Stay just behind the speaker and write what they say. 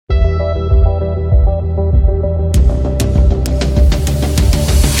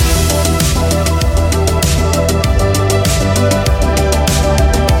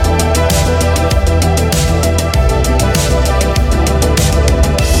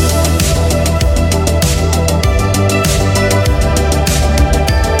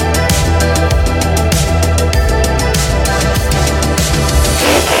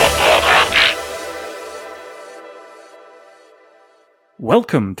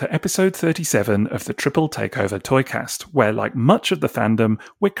Welcome to episode 37 of the Triple Takeover Toycast, where, like much of the fandom,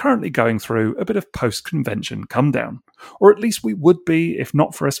 we're currently going through a bit of post-convention come-down. Or at least we would be, if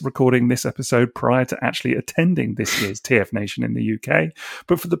not for us recording this episode prior to actually attending this year's TF Nation in the UK.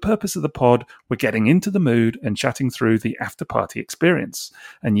 But for the purpose of the pod, we're getting into the mood and chatting through the after-party experience.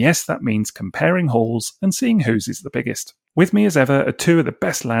 And yes, that means comparing halls and seeing whose is the biggest. With me as ever are two of the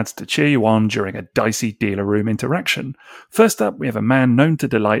best lads to cheer you on during a dicey dealer room interaction. First up, we have a man known to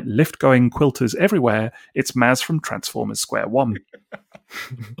delight lift-going quilters everywhere. It's Maz from Transformers Square One.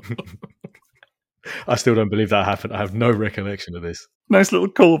 I still don't believe that happened. I have no recollection of this. Nice little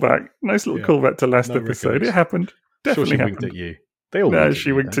callback. Callback to last episode. It happened. Definitely sure, she happened. Winked at you. They all No,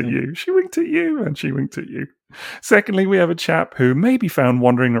 she winked at you. She winked at you, and she winked at you. Secondly, we have a chap who may be found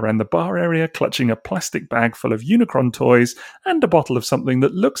wandering around the bar area clutching a plastic bag full of Unicron toys and a bottle of something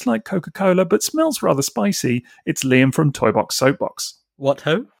that looks like Coca-Cola but smells rather spicy. It's Liam from Toybox Soapbox. What,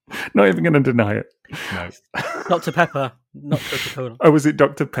 ho? Not even going to deny it. No. Dr. Pepper, not Coca-Cola. Oh, was it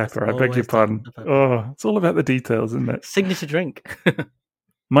Dr. Pepper? I beg your Always pardon. Dr. Pepper. Oh, it's all about the details, isn't it? Signature drink.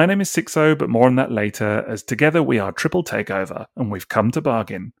 My name is Sixo, but more on that later, as together we are Triple Takeover, and we've come to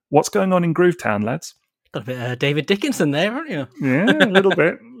bargain. What's going on in Groovetown, lads? Got a bit of David Dickinson there, haven't you? Yeah, a little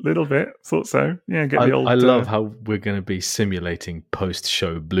bit. Thought so. Yeah, get the old... I love how we're going to be simulating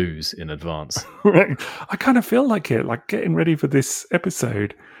post-show blues in advance. Right. I kind of feel like it, like getting ready for this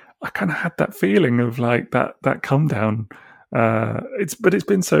episode. I kind of had that feeling of like that come down. It's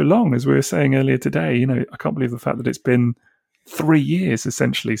been so long, as we were saying earlier today. You know, I can't believe the fact that it's been 3 years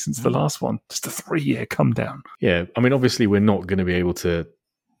essentially since the last one. Just a 3-year come down. Yeah, I mean, obviously we're not going to be able to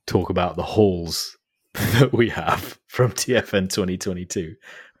talk about the halls that we have from TFN 2022,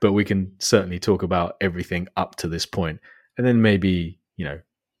 but we can certainly talk about everything up to this point, and then maybe, you know,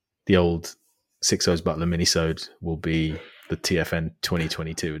 the old Sixo's Butler minisode will be the TFN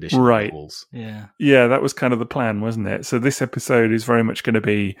 2022 edition. Right. Of halls. Yeah, that was kind of the plan, wasn't it? So this episode is very much going to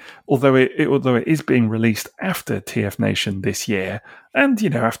be, although it is being released after TF Nation this year, and, you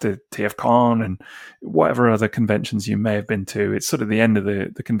know, after TFCon and whatever other conventions you may have been to, it's sort of the end of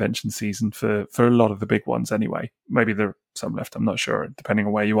the convention season for a lot of the big ones anyway. Maybe there are some left, I'm not sure, depending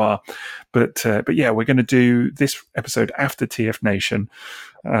on where you are. But yeah, we're going to do this episode after TF Nation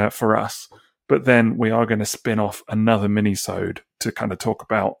for us. But then we are going to spin off another mini-sode to kind of talk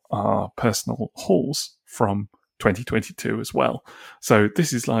about our personal hauls from 2022 as well. So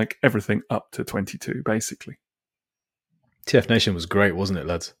this is like everything up to 22, basically. TF Nation was great, wasn't it,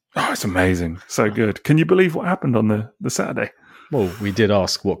 lads? Oh, it's amazing. So good. Can you believe what happened on the Saturday? Well, we did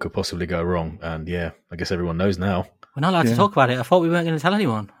ask what could possibly go wrong, and yeah, I guess everyone knows now. We're not allowed to talk about it. I thought we weren't going to tell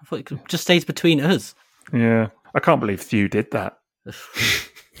anyone. I thought it just stays between us. Yeah. I can't believe Thew did that.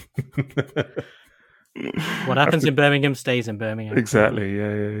 What happens in Birmingham stays in Birmingham. Exactly.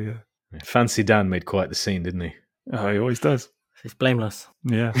 Yeah. Fancy Dan made quite the scene, didn't he? Oh, he always does. It's blameless.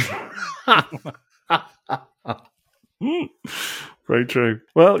 Yeah. Very true.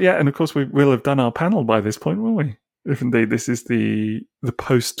 Well, yeah, and of course we will have done our panel by this point, won't we? If indeed this is the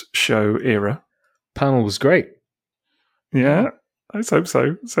post-show era. Panel was great. Yeah, I hope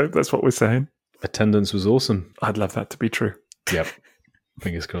so. So that's what we're saying. Attendance was awesome. I'd love that to be true. Yep.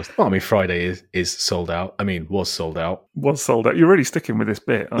 Fingers crossed. Well, I mean, Friday is sold out. I mean, was sold out. Was sold out. You're really sticking with this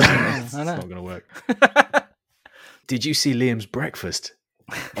bit, aren't you? It's not going to work. Did you see Liam's breakfast?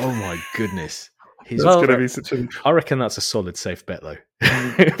 Oh, my goodness. That's going to be such a... I reckon that's a solid safe bet, though.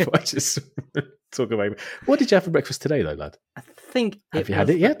 If I just talk about it. What did you have for breakfast today, though, lad? I think... Have you had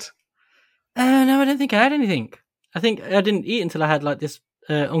it yet? No, I don't think I had anything. I think I didn't eat until I had like this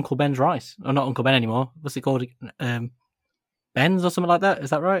Uncle Ben's rice. Or not Uncle Ben anymore. What's it called? Ben's or something like that.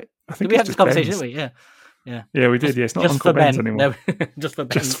 Is that right? I think we had this conversation, Ben's. didn't we? Yeah. Yeah, we did. It's not Uncle Ben's anymore. No, just for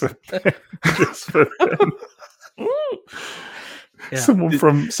Ben. Just for Ben. Yeah.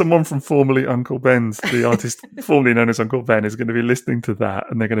 Someone from formerly Uncle Ben's, the artist formerly known as Uncle Ben, is going to be listening to that,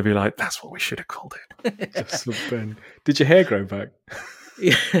 and they're going to be like, "That's what we should have called it." Just for Ben. Did your hair grow back?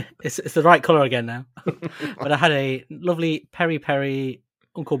 Yeah, it's the right colour again now. But I had a lovely peri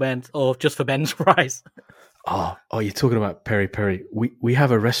Uncle Ben's, or just for Ben's rice. Oh, you're talking about peri. We have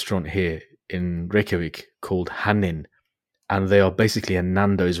a restaurant here in Reykjavik called Hannin, and they are basically a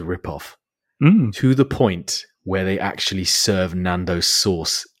Nando's ripoff to the point where they actually serve Nando's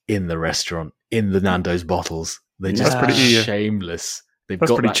sauce in the restaurant, in the Nando's bottles. They're just pretty shameless. They've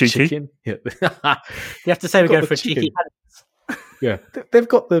That's got pretty that cheeky. Chicken. Yeah. You have to say we Got go the for a chicken. cheeky. Yeah, they've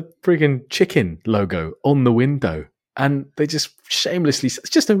got the friggin' chicken logo on the window, and they just shamelessly.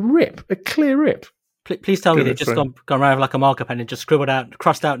 It's just a clear rip. Please tell me Good, they've just that's gone around with like a marker pen and just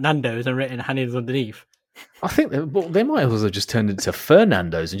crossed out Nando's and written Hannins underneath. I think they might as well have just turned it into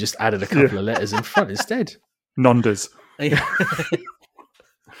Fernando's and just added a couple of letters in front instead. Nando's.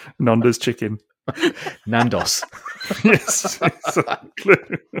 Nando's chicken. Nandos. Yes, exactly.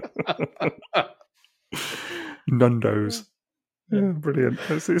 Nando's. Yeah, brilliant.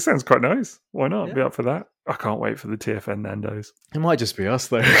 It sounds quite nice. Why not? Yeah. Be up for that. I can't wait for the TFN Nando's. It might just be us,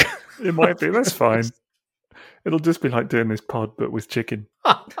 though. It might be. That's fine. It'll just be like doing this pod, but with chicken.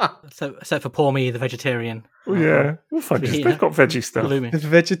 So, except for poor me, the vegetarian. Oh, yeah. We'll find Yeah. They've got veggie stuff. Gloomy. The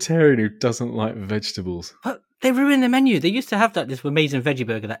vegetarian who doesn't like vegetables. But they ruined the menu. They used to have this amazing veggie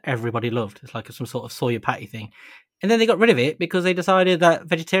burger that everybody loved. It's like some sort of soya patty thing. And then they got rid of it because they decided that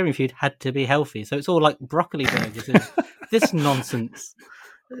vegetarian food had to be healthy. So it's all like broccoli burgers. This nonsense.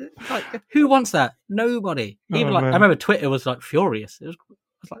 Like, who wants that? Nobody. Even man. I remember Twitter was like furious. I was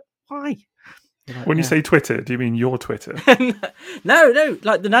like, why? Like, When you say Twitter, do you mean your Twitter? no.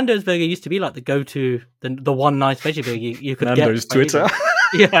 Like the Nando's burger used to be like the go-to, the one nice veggie burger you could Nando's get. Twitter.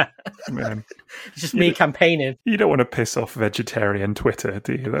 Yeah. Man, It's just me campaigning. you don't want to piss off vegetarian Twitter,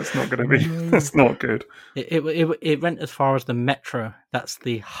 do you? That's not going to be. That's not good. It went as far as the Metro. That's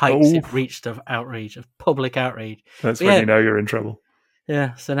the heights it reached of outrage, of public outrage. That's But when yeah. you know you're in trouble.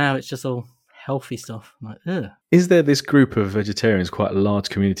 Yeah, so now it's just all healthy stuff. I'm like, ugh. Is there this group of vegetarians, quite a large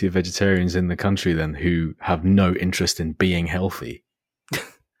community of vegetarians in the country then, who have no interest in being healthy?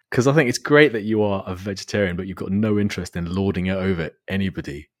 Because I think it's great that you are a vegetarian, but you've got no interest in lording it over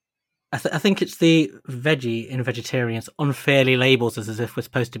anybody. I think it's the veggie in vegetarians unfairly labels us as if we're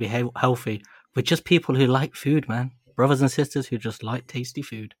supposed to be healthy. We're just people who like food, man. Brothers and sisters who just like tasty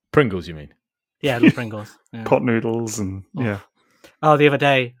food. Pringles, you mean? Yeah, little Pringles. Yeah. Pot noodles and yeah. Oh, the other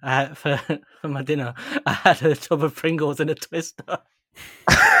day, for my dinner, I had a tub of Pringles and a Twister.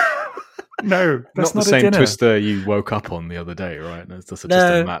 No, that's not the not a same dinner. Twister you woke up on the other day, right? That's just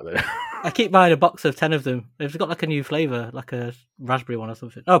No. a mat there. I keep buying a box of 10 of them. They've got like a new flavour, like a raspberry one or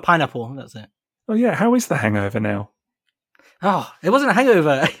something. Oh, pineapple, that's it. Oh yeah, how is the hangover now? Oh, it wasn't a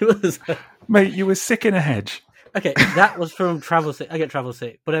hangover. It was... Mate, you were sick in a hedge. Okay, that was from travel sick. I get travel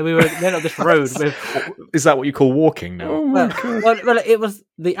sick. But we went up this road with... Is that what you call walking now? Oh my god. Well, it was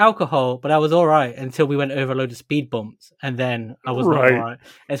the alcohol, but I was all right until we went over a load of speed bumps, and then I was not Right. all right.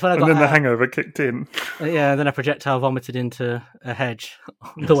 It's when I And got then the out, hangover kicked in. yeah, then I projectile vomited into a hedge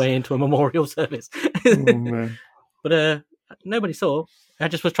on the way into a memorial service. Oh man. But nobody saw. I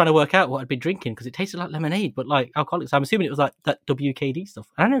just was trying to work out what I'd been drinking because it tasted like lemonade, but like alcoholic. So I'm assuming it was like that WKD stuff.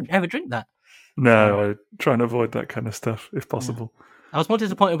 I don't ever drink that. No, I try and avoid that kind of stuff if possible. I was more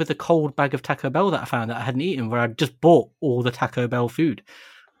disappointed with the cold bag of Taco Bell that I found that I hadn't eaten, where I'd just bought all the Taco Bell food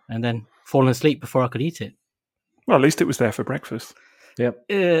and then fallen asleep before I could eat it. Well, at least it was there for breakfast. Yep.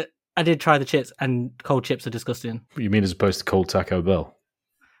 I did try the chips, and cold chips are disgusting. You mean as opposed to cold Taco Bell?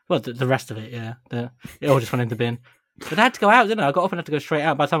 Well, the rest of it, yeah. It all just went in the bin. But I had to go out, didn't I? I got up and had to go straight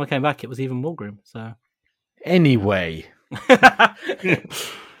out. By the time I came back, it was even more grim. So, Anyway,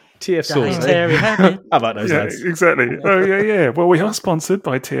 TF Sauce. Dietary habit. How about those Yeah, lads? exactly. Oh, yeah. Well, we are sponsored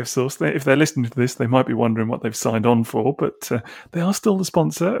by TF Sauce. If they're listening to this, they might be wondering what they've signed on for, but they are still the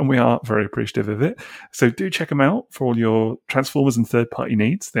sponsor, and we are very appreciative of it. So do check them out for all your Transformers and third-party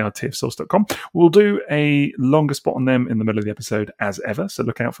needs. They are tfsauce.com. We'll do a longer spot on them in the middle of the episode as ever, so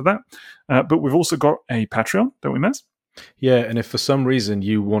look out for that. But we've also got a Patreon, don't we, Maz? Yeah, and if for some reason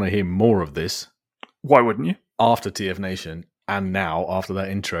you want to hear more of this Why wouldn't you? after TF Nation and now after that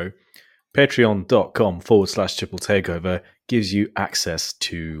intro, patreon.com/triple takeover gives you access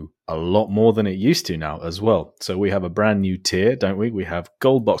to a lot more than it used to now as well. So we have a brand new tier, don't we? We have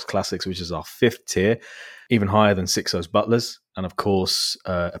Gold Box Classics, which is our 5th tier, even higher than Sixo's Butlers. And of course,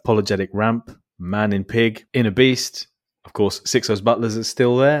 Apologetic Ramp, Man in Pig, Inner Beast. Of course, Sixo's Butlers is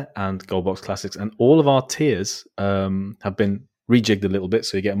still there, and Gold Box Classics. And all of our tiers have been rejigged a little bit,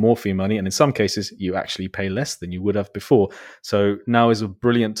 so you get more fee money, and in some cases you actually pay less than you would have before. So now is a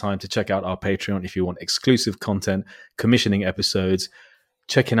brilliant time to check out our Patreon if you want exclusive content, commissioning episodes,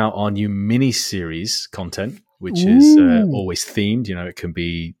 checking out our new mini-series content, which is always themed. You know, it can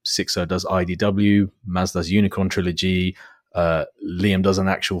be Sixo does IDW, Maz does Unicorn Trilogy, Liam does an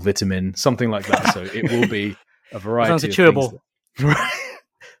actual vitamin, something like that. So it will be a variety Sounds of chewable. things.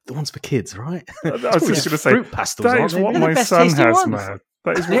 The ones for kids, right? I was just going to say, fruit pastils. that aren't is they? what They're the my best son tasty has, ones. man.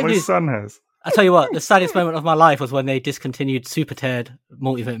 That is what my son has. I tell you what, the saddest moment of my life was when they discontinued Super Ted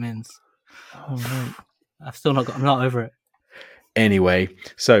multivitamins. Oh, mate. I'm not over it. Anyway,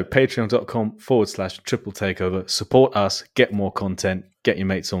 so patreon.com/triple takeover. Support us, get more content, get your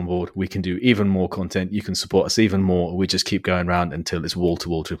mates on board. We can do even more content. You can support us even more. We just keep going around until it's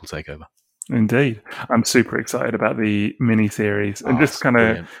wall-to-wall triple takeover. Indeed. I'm super excited about the mini-series and just kind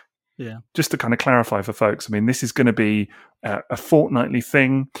of Yeah. Just to kind of clarify for folks, I mean, this is going to be a fortnightly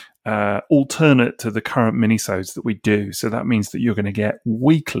thing, alternate to the current minisodes that we do. So that means that you're going to get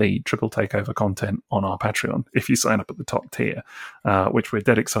weekly Triple Takeover content on our Patreon if you sign up at the top tier, which we're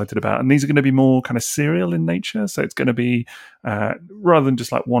dead excited about. And these are going to be more kind of serial in nature. So it's going to be, rather than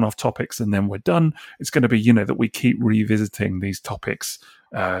just like one-off topics and then we're done, it's going to be, that we keep revisiting these topics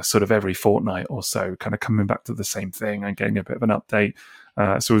sort of every fortnight or so, kind of coming back to the same thing and getting a bit of an update.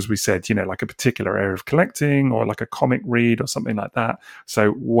 So as we said, like a particular area of collecting or like a comic read or something like that.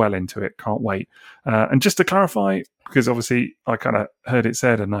 So well into it. Can't wait. And just to clarify, because obviously I kind of heard it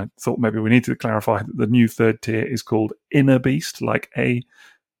said, and I thought maybe we need to clarify that the new third tier is called Inner Beast, like INNER,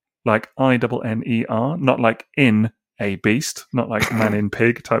 not like in a beast, not like man in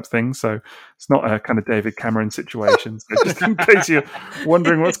pig type thing. So it's not a kind of David Cameron situation. So just in case you're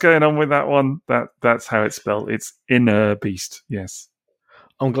wondering what's going on with that one, that's how it's spelled. It's Inner Beast. Yes.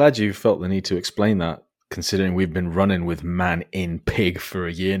 I'm glad you felt the need to explain that, considering we've been running with man in pig for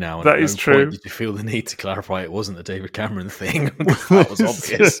a year now. And that is true. Did you feel the need to clarify it wasn't a David Cameron thing? That was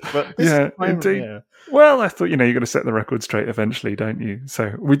obvious. But yeah, indeed. Yeah. Well, I thought, you've got to set the record straight eventually, don't you?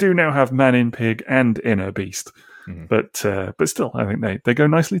 So we do now have man in pig and Inner Beast. Mm-hmm. But still, I think they go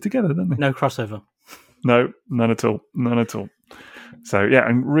nicely together, don't they? No crossover. No, none at all. None at all. So yeah,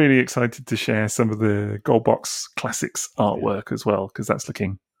 I'm really excited to share some of the Gold Box Classics artwork as well, because that's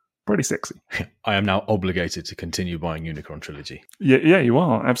looking pretty sexy. I am now obligated to continue buying Unicron Trilogy. Yeah, you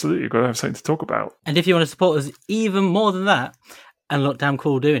are. Absolutely. You've got to have something to talk about. And if you want to support us even more than that and look damn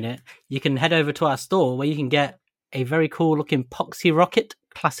cool doing it, you can head over to our store where you can get a very cool looking Poxy Rocket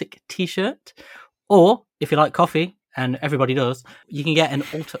Classic t-shirt. Or if you like coffee, and everybody does, you can get an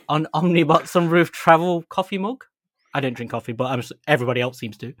Omnibot Sunroof travel coffee mug. I don't drink coffee, but everybody else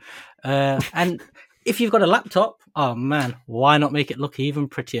seems to. And if you've got a laptop, oh man, why not make it look even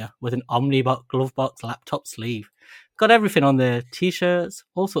prettier with an Omnibot Glovebox laptop sleeve? Got everything on there, t-shirts,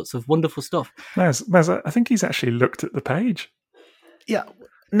 all sorts of wonderful stuff. Maz, I think he's actually looked at the page. Yeah,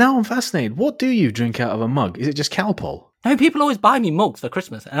 now I'm fascinated. What do you drink out of a mug? Is it just Calpol? No, people always buy me mugs for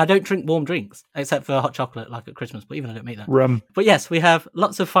Christmas, and I don't drink warm drinks, except for hot chocolate, like at Christmas, but even I don't make that. Rum. But yes, we have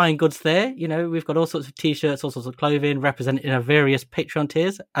lots of fine goods there. We've got all sorts of t-shirts, all sorts of clothing, represented in our various Patreon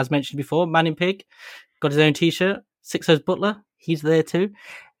tiers. As mentioned before, Man in Pig got his own t-shirt. Sixo's Butler, he's there too.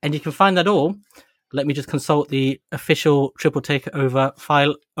 And you can find that all. Let me just consult the official Triple Takeover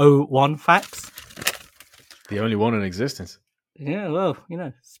File 01 facts. The only one in existence. Yeah, well,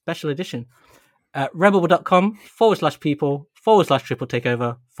 special edition. rebelbook.com/people/Triple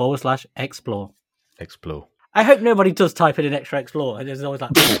Takeover /explore. Explore. I hope nobody does type in an extra explore. And there's always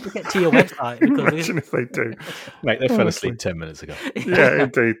like, get to your website. Imagine if they do. Mate, they fell asleep 10 minutes ago. Yeah,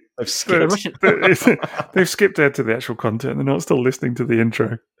 indeed. They've skipped ahead to the actual content. They're not still listening to the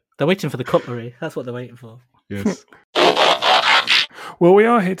intro. They're waiting for the cutlery. That's what they're waiting for. Yes. Well, we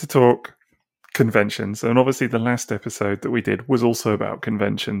are here to talk conventions, and obviously the last episode that we did was also about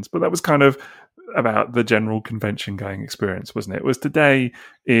conventions, but that was kind of about the general convention going experience, wasn't it? Whereas today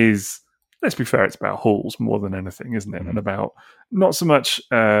is, let's be fair, it's about halls more than anything, isn't it? Mm-hmm. And about not so much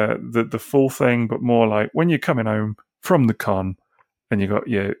the full thing, but more like when you're coming home from the con and you got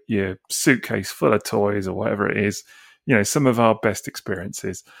your suitcase full of toys or whatever it is, some of our best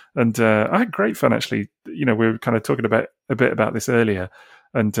experiences. And I had great fun, actually. We were kind of talking a bit about this earlier.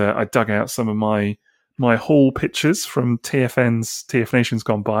 And I dug out some of my haul pictures from TF Nations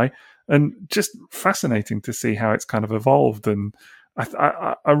gone by, and just fascinating to see how it's kind of evolved. And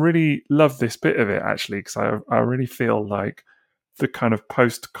I really love this bit of it, actually, because I really feel like the kind of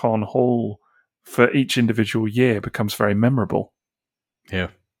post-con haul for each individual year becomes very memorable. Yeah,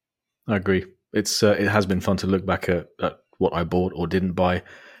 I agree. It has been fun to look back at what I bought or didn't buy,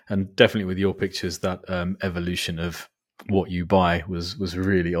 and definitely with your pictures, that evolution of what you buy was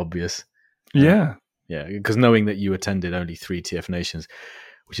really obvious. Yeah. Yeah, because knowing that you attended only 3 TF Nations,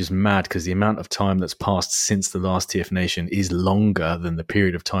 which is mad because the amount of time that's passed since the last TF Nation is longer than the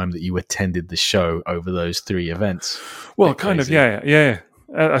period of time that you attended the show over those 3 events. Well, kind of, yeah.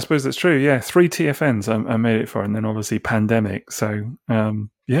 I suppose that's true, yeah. 3 TFNs I made it for, and then obviously pandemic. So,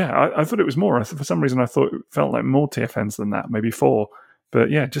 I thought it was more. For some reason, I thought it felt like more TFNs than that, maybe 4. But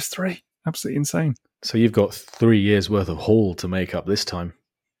yeah, just 3. Absolutely insane. So you've got 3 years worth of haul to make up this time.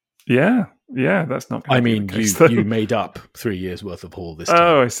 Yeah, that's not. I mean, you made up 3 years worth of haul this time.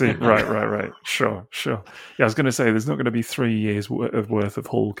 Oh, I see. Right. Sure. Yeah, I was going to say there's not going to be 3 years worth of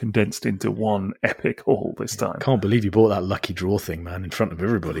haul condensed into one epic haul this time. Can't believe you bought that lucky draw thing, man, in front of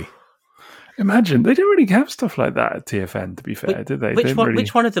everybody. Imagine they don't really have stuff like that at TFN. To be fair, did they?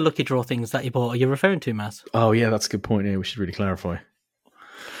 Which one of the lucky draw things that you bought are you referring to, Maz? Oh yeah, that's a good point. Yeah, we should really clarify.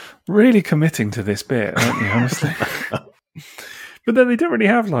 Really committing to this bit, aren't you? Honestly. But then they don't really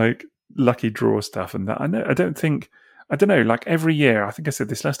have like lucky draw stuff and that. I don't know, like every year, I think I said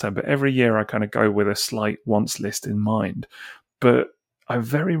this last time, but every year I kind of go with a slight wants list in mind. But I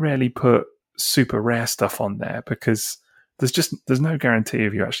very rarely put super rare stuff on there because there's no guarantee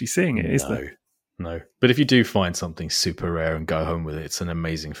of you actually seeing it, is there? No. But if you do find something super rare and go home with it, it's an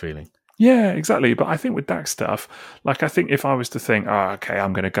amazing feeling. Yeah, exactly. But I think with that stuff, like I think if I was to think, okay,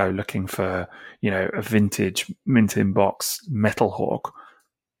 I'm going to go looking for, a vintage mint in box Metal Hawk,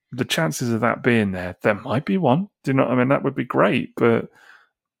 the chances of that being there might be one. Do you know what I mean? That would be great, but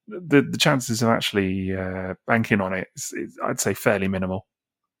the chances of actually banking on it is, I'd say, fairly minimal.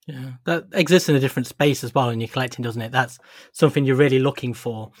 Yeah, that exists in a different space as well in your collecting, doesn't it? That's something you're really looking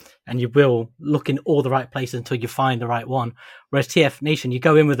for, and you will look in all the right places until you find the right one. Whereas TF Nation, you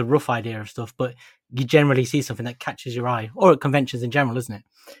go in with a rough idea of stuff, but you generally see something that catches your eye, or at conventions in general, isn't it?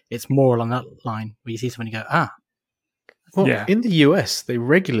 It's more along that line where you see something and you go, Well, yeah. In the US, they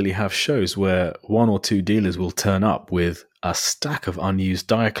regularly have shows where one or two dealers will turn up with a stack of unused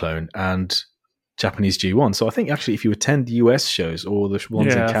Diaclone and Japanese G1. So I think actually if you attend US shows or the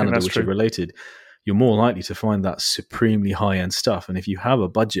ones in Canada which are related, you're more likely to find that supremely high-end stuff. And if you have a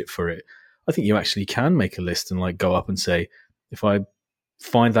budget for it, I think you actually can make a list and like go up and say, if I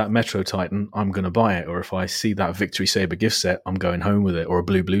find that Metro Titan, I'm going to buy it. Or if I see that Victory Saber gift set, I'm going home with it, or a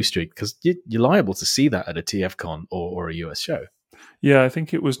Blue Streak, because you're liable to see that at a TFCon or a US show. Yeah, I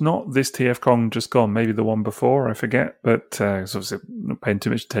think it was not this TFCon just gone, maybe the one before, I forget, but obviously not paying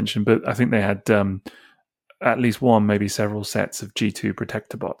too much attention, but I think they had at least one, maybe several sets of G2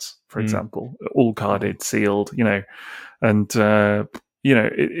 Protector bots, for example, all carded, sealed, and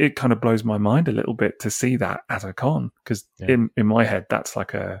it kind of blows my mind a little bit to see that at a con, because in my head, that's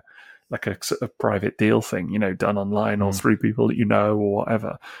like a sort of private deal thing, done online or through people that or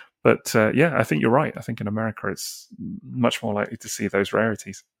whatever. But I think you're right. I think in America, it's much more likely to see those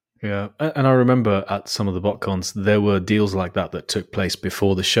rarities. Yeah, and I remember at some of the BotCons, there were deals like that took place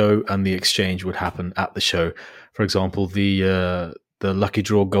before the show, and the exchange would happen at the show. For example, the Lucky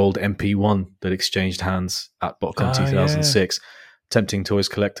Draw Gold MP1 that exchanged hands at BotCon 2006. Yeah. Tempting Toys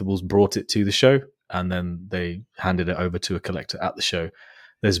Collectibles brought it to the show, and then they handed it over to a collector at the show.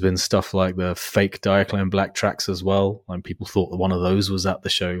 There's been stuff like the fake Diaclone Black Tracks as well. Like people thought that one of those was at the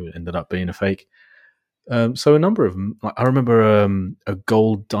show, it ended up being a fake. So a number of them. I remember a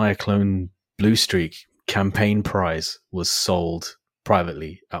gold Diaclone Blue Streak campaign prize was sold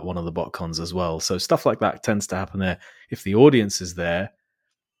privately at one of the BotCons as well. So stuff like that tends to happen there. If the audience is there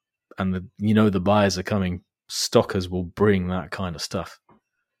and the buyers are coming, stockers will bring that kind of stuff.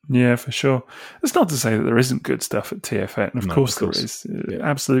 Yeah, for sure. It's not to say that there isn't good stuff at TFN. Of course there is. Yeah.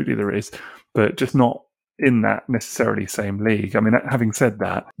 Absolutely there is. But just not in that necessarily same league. I mean, having said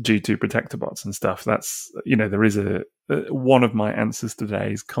that, G2 Protector bots and stuff, that's, there is one of my answers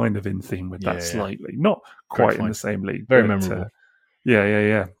today is kind of in theme with that slightly. Not quite in the same league. Very memorable.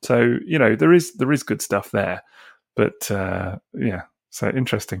 Yeah. So, there is good stuff there. But, so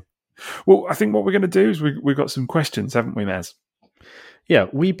interesting. Well, I think what we're going to do is we've got some questions, haven't we, Maz? Yeah,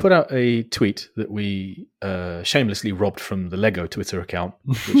 we put out a tweet that we shamelessly robbed from the Lego Twitter account,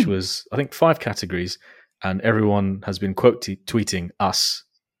 which was, I think, 5 categories, and everyone has been tweeting us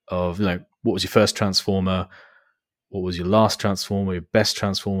of, what was your first Transformer, what was your last Transformer, your best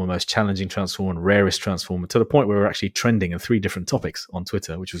Transformer, most challenging Transformer, and rarest Transformer, to the point where we're actually trending in 3 different topics on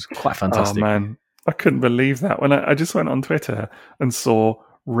Twitter, which was quite fantastic. Oh, man, I couldn't believe that. When I just went on Twitter and saw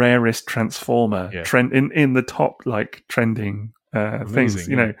rarest Transformer trend in the top, trending things,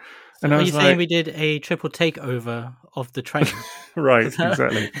 And so are you saying we did a triple takeover of the trend? Right,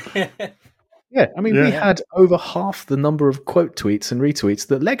 exactly. Yeah, I mean, we had over half the number of quote tweets and retweets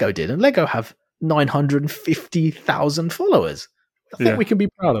that Lego did, and Lego have 950,000 followers. I think we can be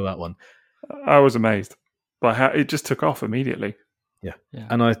proud of that one. I was amazed by how it just took off immediately. Yeah.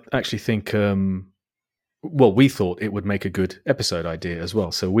 And I actually think, we thought it would make a good episode idea as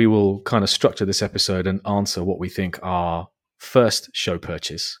well. So we will kind of structure this episode and answer what we think our first show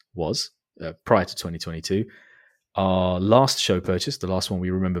purchase was prior to 2022, our last show purchase, the last one we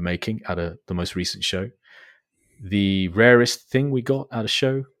remember making at the most recent show, the rarest thing we got at a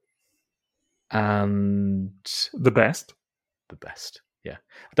show, and the best. Yeah,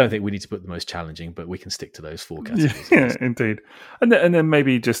 I don't think we need to put the most challenging, but we can stick to those 4 categories. Yeah, indeed. And then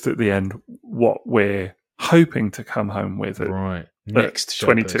maybe just at the end, what we're hoping to come home with right next show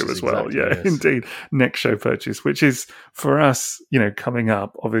 22 purchase, as well. exactly, Yeah, yes. Indeed. Next show purchase, which is for us, coming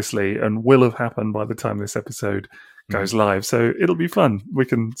up, obviously, and will have happened by the time this episode goes live. So it'll be fun. We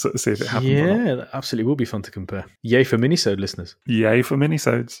can sort of see if it happens. Yeah, that absolutely will be fun to compare. Yay for Minisode listeners. Yay for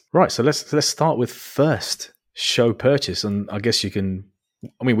Minisodes. Right, so let's start with first show purchase, and I guess you can.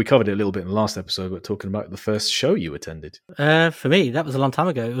 I mean, we covered it a little bit in the last episode, but talking about the first show you attended. For me, that was a long time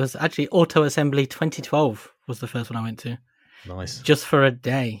ago. It was actually Auto Assembly 2012 was the first one I went to. Nice. Just for a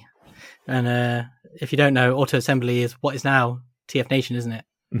day. And if you don't know, Auto Assembly is what is now TF Nation, isn't it?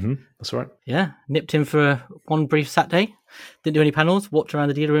 Mm-hmm. That's right. Yeah, nipped in for one brief Saturday. Didn't do any panels. Walked around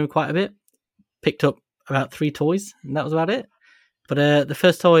the dealer room quite a bit. Picked up about 3 toys, and that was about it. But the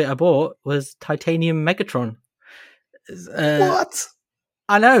first toy I bought was Titanium Megatron. What?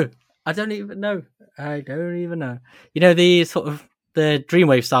 I know. I don't even know. You know, the sort of the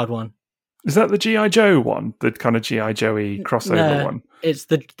Dreamwave styled one. Is that the G.I. Joe one? The kind of G.I. Joey crossover one? It's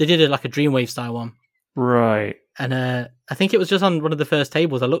they did like a Dreamwave style one. Right. And I think it was just on one of the first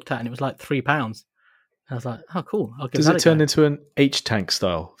tables I looked at, and it was like £3. And I was like, oh, cool. I'll give Does that it turn a go. into an H-Tank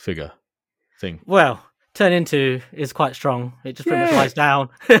style figure thing? Well, turn into is quite strong. It just pretty much Yeah. lies down.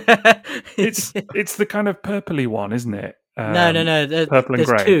 It's the kind of purpley one, isn't it? No. Purple and There's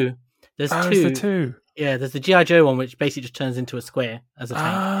grey. two. There's Oh, two. it's the two. Yeah, there's the G.I. Joe one, which basically just turns into a square as a tank.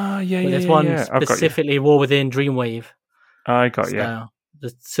 Ah, But yeah. there's one I've got you. specifically War Within Dreamwave I got you. style.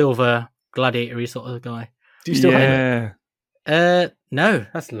 The silver gladiator-y sort of guy. Do you still have it? No,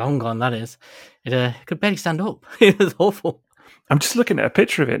 that's long gone, that is. It could barely stand up. It was awful. I'm just looking at a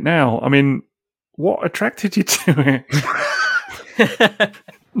picture of it now. I mean, what attracted you to it?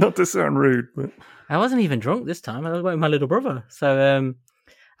 Not to sound rude, but I wasn't even drunk this time. I went with my little brother. So,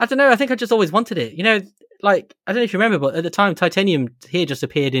 I don't know. I think I just always wanted it. You know, like, I don't know if you remember, but at the time, Titanium here just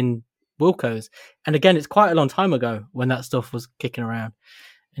appeared in Wilco's. And again, it's quite a long time ago when that stuff was kicking around.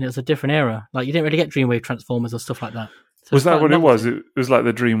 And it was a different era. Like, you didn't really get Dreamwave Transformers or stuff like that. So was it's quite that a what it was? novelty. It was like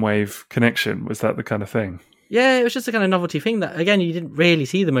the Dreamwave connection. Was that the kind of thing? Yeah, it was just a kind of novelty thing that, again, you didn't really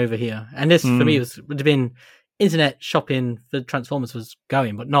see them over here. And this, for me, would have been internet shopping for Transformers was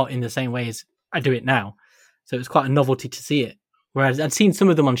going, but not in the same way as I do it now. So it was quite a novelty to see it. Whereas I'd seen some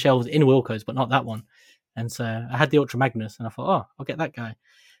of them on shelves in Wilco's, but not that one. And so I had the Ultra Magnus, and I thought, oh, I'll get that guy.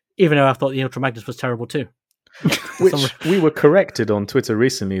 Even though I thought the Ultra Magnus was terrible too. Which we were corrected on Twitter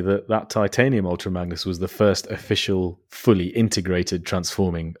recently that Titanium Ultra Magnus was the first official, fully integrated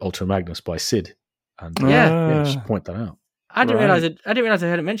transforming Ultra Magnus by Sid. And Yeah. just point that out. I didn't Right. realize it. I didn't realize I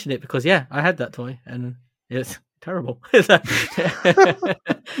hadn't mentioned it because I had that toy and it's terrible.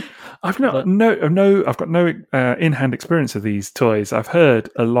 I've got no in-hand experience of these toys. I've heard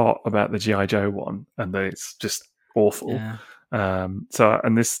a lot about the G.I. Joe one, and that it's just awful. Yeah.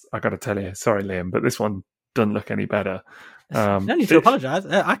 And this, I got to tell you, sorry, Liam, but this one doesn't look any better. No need to apologise.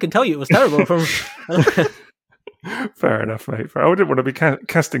 I can tell you it was terrible. From Fair enough, mate. I wouldn't want to be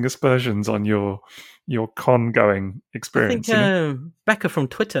casting aspersions on your con-going I experience. think Becca from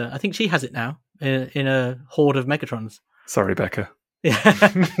Twitter. I think she has it now in a horde of Megatrons. Sorry, Becca. Yeah.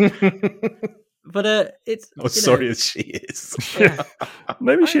 But it's sorry as she is. Yeah.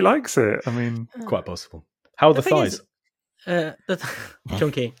 Maybe she likes it. I mean, Quite possible. How are the thing thighs? is,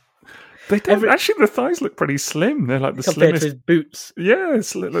 chunky they don't actually. The thighs look pretty slim. They're like the compared slimmest. to his boots. Yeah,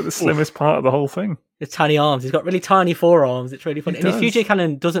 it's like the slimmest part of the whole thing. His tiny arms. He's got really tiny forearms. It's really funny. He And his does. future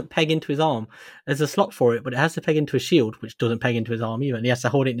cannon doesn't peg into his arm. There's a slot for it, but it has to peg into his shield, which doesn't peg into his arm either. And he has to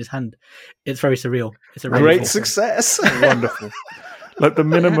hold it in his hand. It's very surreal. It's a really Great cool thing. success. Wonderful. Like the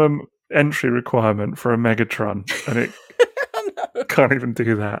minimum entry requirement for a Megatron, and it can't even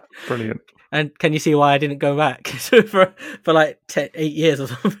do that. Brilliant. And can you see why I didn't go back for like 8 years or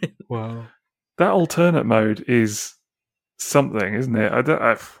something? Wow. That alternate mode is something, isn't it? I don't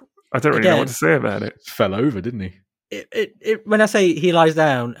really know Again, what to say about it. Fell over, didn't he? It when I say he lies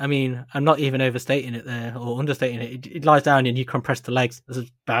down, I mean I'm not even overstating it there or understating it. It lies down and you compress the legs. That's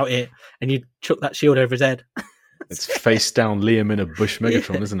about it, and you chuck that shield over his head. It's face down Liam in a Bush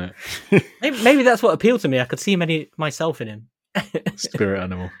Megatron, isn't it? Maybe that's what appealed to me. I could see myself in him. Spirit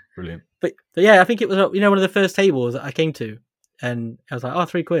animal. Brilliant. But yeah, I think it was one of the first tables that I came to, and I was like, oh,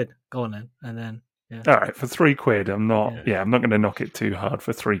 £3, go on then, and then All right, for £3, I'm not going to knock it too hard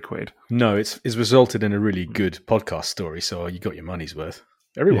for £3. No, it's resulted in a really good podcast story, so you got your money's worth.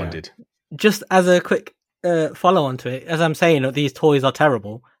 Everyone did. Just as a quick follow on to it, as I'm saying that these toys are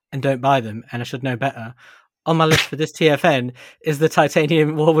terrible and don't buy them, and I should know better. On my list for this TFN is the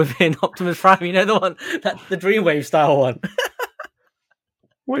Titanium War Within Optimus Prime. You know the one, the Dreamwave style one.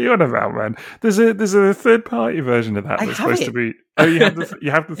 What are you on about, man? There's a third party version of that I that's have supposed it. to be. Oh, you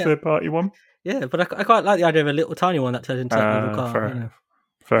have the third party one. Yeah, but I quite like the idea of a little tiny one that turns into a little car. Fair you know. enough.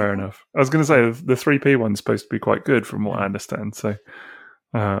 Fair enough. I was going to say the 3p one's supposed to be quite good, from what I understand. So,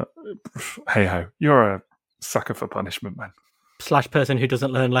 hey ho, you're a sucker for punishment, man. / person who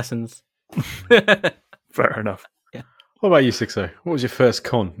doesn't learn lessons. Fair enough. Yeah. What about you, Sixo? What was your first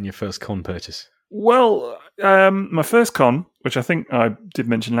con and your first con purchase? Well, my first con, which I think I did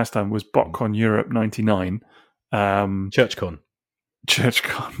mention last time, was BotCon Europe 99. ChurchCon.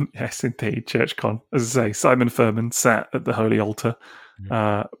 ChurchCon, yes, indeed, ChurchCon. As I say, Simon Furman sat at the Holy Altar.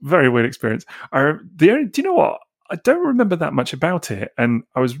 Very weird experience. Do you know what? I don't remember that much about it, and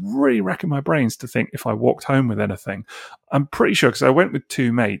I was really racking my brains to think if I walked home with anything. I'm pretty sure, because I went with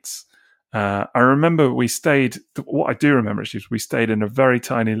two mates. I remember we stayed, what I do remember actually is we stayed in a very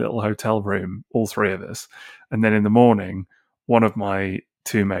tiny little hotel room, all three of us, and then in the morning, one of my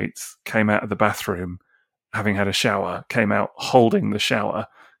two mates came out of the bathroom, having had a shower, came out holding the shower,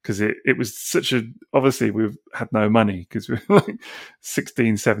 because it was such a, obviously we had no money, because we were like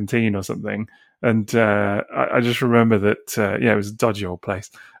 16, 17 or something, and I just remember that, it was a dodgy old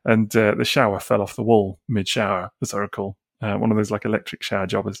place, and the shower fell off the wall mid-shower, as I recall, one of those like electric shower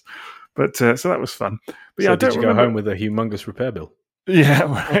jobbers. But so that was fun. But yeah, So I don't did you remember. go home with a humongous repair bill? Yeah,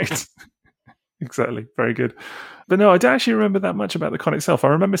 right. Exactly. Very good. But no, I don't actually remember that much about the con itself. I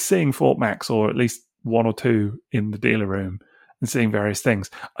remember seeing Fort Max, or at least one or two in the dealer room, and seeing various things.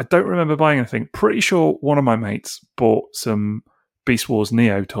 I don't remember buying anything. Pretty sure one of my mates bought some Beast Wars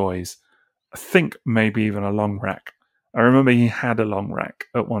Neo toys. I think maybe even a long rack. I remember he had a long rack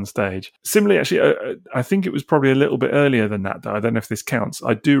at one stage. Similarly, actually, I think it was probably a little bit earlier than that, though. I don't know if this counts.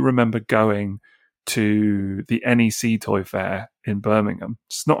 I do remember going to the NEC Toy Fair in Birmingham.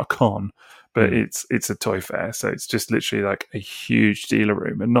 It's not a con, but it's a toy fair. So it's just literally like a huge dealer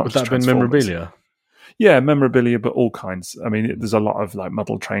room. And not Would just that have been Transformers. memorabilia? Yeah, memorabilia, but all kinds. I mean, there's a lot of like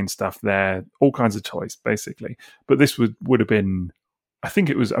model train stuff there, all kinds of toys, basically. But this would have been, I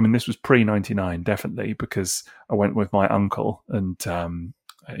think it was, I mean, this was pre-99, definitely, because I went with my uncle, and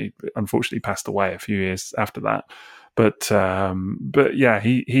he unfortunately passed away a few years after that. But yeah,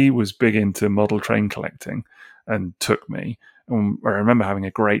 he was big into model train collecting and took me. And I remember having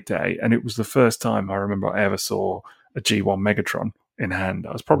a great day, and it was the first time I remember I ever saw a G1 Megatron in hand.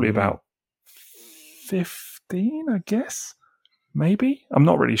 I was probably about 15, I guess, maybe. I'm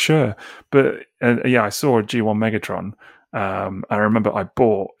not really sure, but yeah, I saw a G1 Megatron. I remember I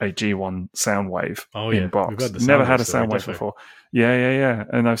bought a G1 Soundwave in box. Never had a Soundwave before. Yeah.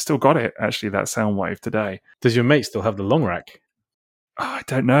 And I've still got it, actually, that Soundwave today. Does your mate still have the long rack? Oh, I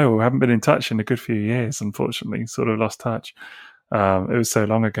don't know. I haven't been in touch in a good few years, unfortunately. Sort of lost touch. It was so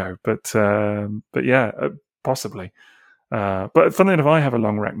long ago. But yeah, possibly. But funnily enough, I have a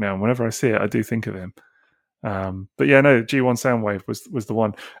long rack now, and whenever I see it, I do think of him. But yeah, no, G1 Soundwave was the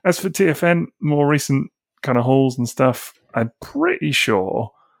one. As for TFN, more recent kind of hauls and stuff, I'm pretty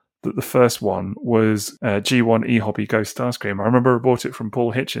sure that the first one was G1 eHobby Ghost Starscream. I remember I bought it from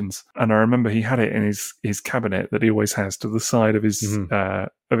Paul Hitchens, and I remember he had it in his cabinet that he always has to the side of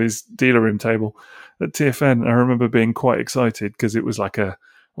his dealer room table at TFN. I remember being quite excited because it was like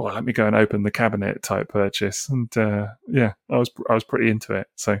well, let me go and open the cabinet type purchase, and yeah, I was pretty into it.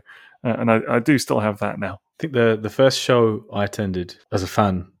 So, and I do still have that now. I think the first show I attended as a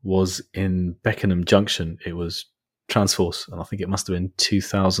fan was in Beckenham Junction. It was Transforce, and I think it must have been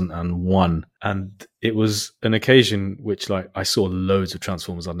 2001. And it was an occasion which, like, I saw loads of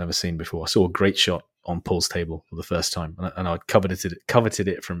Transformers I'd never seen before. I saw a Great Shot on Paul's table for the first time, and I coveted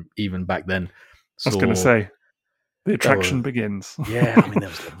it from even back then. I was going to say, the attraction begins. Yeah, I mean, there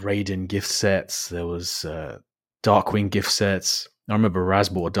was the Raiden gift sets, there was Darkwing gift sets. I remember Raz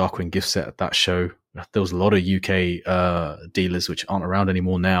bought a Darkwing gift set at that show. There was a lot of UK dealers which aren't around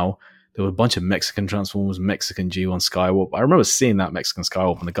anymore now. There were a bunch of Mexican Transformers, Mexican G1 Skywarp. I remember seeing that Mexican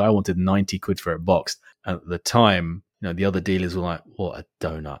Skywarp, and the guy wanted 90 quid for it boxed. And at the time, the other dealers were like, what a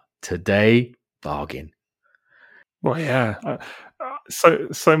donut. Today, bargain. Well, yeah.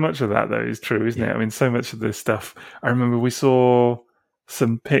 So much of that, though, is true, isn't it? I mean, so much of this stuff. I remember we saw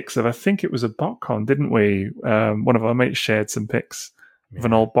some pics of, I think it was a BotCon, didn't we? One of our mates shared some pics of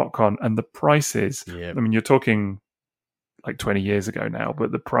an old BotCon, and the prices, I mean, you're talking like 20 years ago now,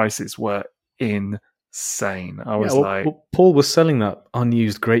 but the prices were insane. I was Paul was selling that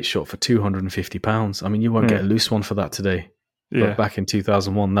unused Great Shot for £250. I mean, you won't get a loose one for that today. Yeah. But back in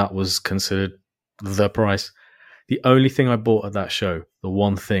 2001, that was considered the price. The only thing I bought at that show, the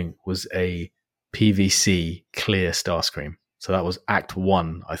one thing, was a PVC clear Starscream. So that was Act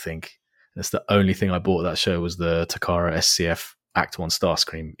 1, I think. That's the only thing I bought at that show, was the Takara SCF Act 1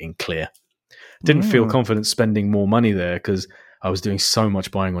 Starscream in clear. Didn't feel confident spending more money there because I was doing so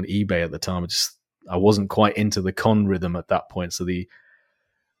much buying on eBay at the time. I wasn't quite into the con rhythm at that point. So the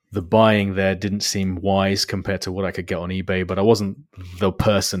the buying there didn't seem wise compared to what I could get on eBay, but I wasn't the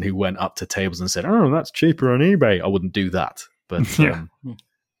person who went up to tables and said, "Oh, that's cheaper on eBay." I wouldn't do that. But Yeah.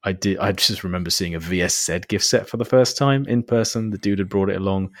 I did. I just remember seeing a VSZ gift set for the first time in person. The dude had brought it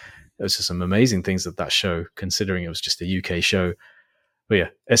along. There was just some amazing things at that show, considering it was just a UK show. But yeah,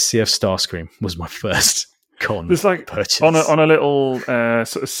 SCF Starscream was my first con It's like purchase. on a little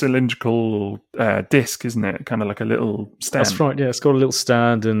sort of cylindrical disc, isn't it? Kind of like a little stand. That's right. Yeah, it's got a little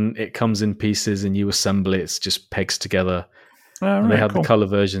stand and it comes in pieces, and you assemble it. It's just pegs together. Oh, And right, they had cool. the color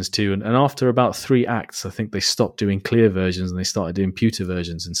versions too. And after about 3 acts, I think they stopped doing clear versions and they started doing pewter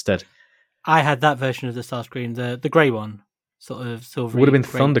versions instead. I had that version of the Starscream, the grey one, sort of silvery. It would have been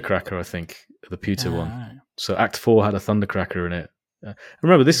grey. Thundercracker, I think, the pewter one. Right. So Act 4 had a Thundercracker in it.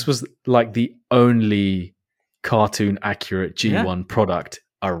 Remember, this was like the only cartoon accurate G1 product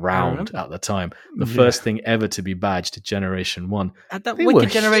around at the time. The first thing ever to be badged Generation 1. Had that They wicked were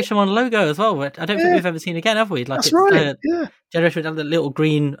Generation 1 logo as well, which I don't think we've ever seen again, have we? Like, That's it's right. Yeah. Generation 1 had the little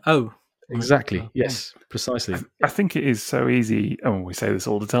green O. Exactly. Yes, precisely. I think it is so easy. Oh, we say this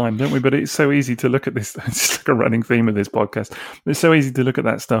all the time, don't we? But it's so easy to look at this. It's like a running theme of this podcast. It's so easy to look at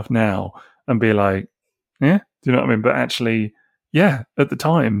that stuff now and be like, yeah, do you know what I mean? But actually, yeah, at the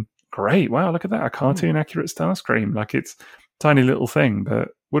time, great. Wow, look at that. A cartoon accurate Starscream. Like, it's a tiny little thing, but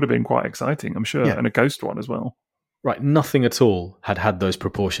would have been quite exciting, I'm sure. Yeah. And a ghost one as well. Right, nothing at all had those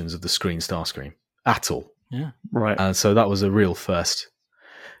proportions of the screen Starscream. At all. Yeah. Right. And so that was a real first.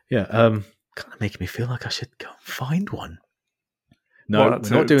 Yeah, kind of making me feel like I should go and find one. No, What,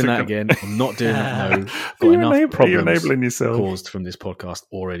 we're not doing that come- again. I'm not doing that. No, got Are you enough are you problems enabling yourself? caused from this podcast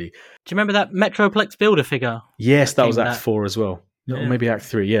already. Do you remember that Metroplex Builder figure? Yes, that was Came Act that- 4 as well. No, Yeah. maybe Act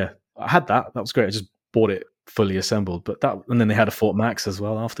 3. Yeah, I had that. That was great. I just bought it fully assembled. But that, and then they had a Fort Max as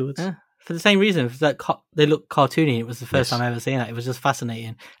well afterwards. Yeah. For the same reason, for that they look cartoony. It was the first Yes. time I ever seen that. It was just fascinating.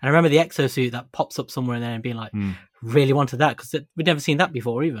 And I remember the exosuit that pops up somewhere in there and being like, really wanted that because we'd never seen that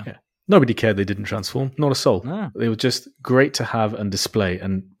before either. Yeah. Nobody cared they didn't transform. Not a soul. No. They were just great to have and display,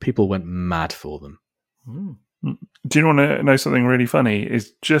 and people went mad for them. Mm. Do you want to know something really funny?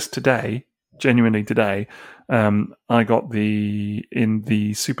 Is just today, genuinely today, I got in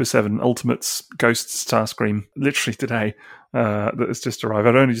the Super 7 Ultimates Ghost Starscream literally today. That has just arrived.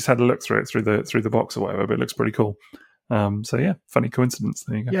 I'd only just had a look through it through the box or whatever, but it looks pretty cool. So yeah, funny coincidence.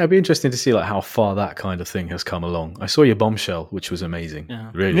 There you go. Yeah, it'd be interesting to see like how far that kind of thing has come along. I saw your Bombshell, which was amazing. Yeah.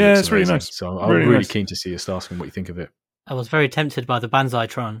 Really, Yeah, looks it's really amazing. nice. So I'm Really really nice. keen to see your Starscream. What you think of it? I was very tempted by the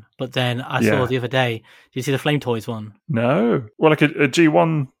Banzai-tron, but then I Yeah. saw the other day, did you see the Flame Toys one? No, well, like a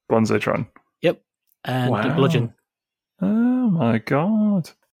G1 Bonzotron. Yep. And Wow. the Bludgeon. Oh my god!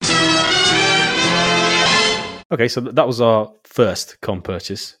 Okay, so that was our first con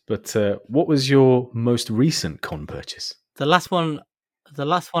purchase. But what was your most recent con purchase? The last one I got.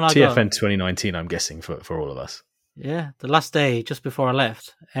 TFN 2019, I'm guessing for all of us. Yeah, the last day just before I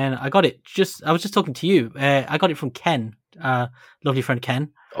left, and I got it. I was just talking to you. I got it from Ken, lovely friend Ken.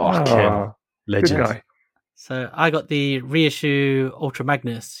 Oh, Ken, Good legend. guy. So I got the reissue Ultra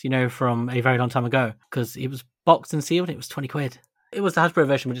Magnus, from a very long time ago, because it was boxed and sealed. And it was £20. It was the Hasbro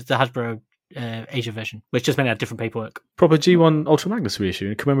version, but it's the Hasbro Asia version, which just meant it had different paperwork. Proper G1 Ultra Magnus reissue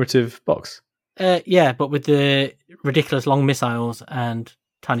in a commemorative box. Yeah, but with the ridiculous long missiles and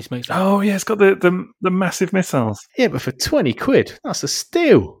tiny smokestacks. Oh yeah, it's got the massive missiles. Yeah, but for £20, that's a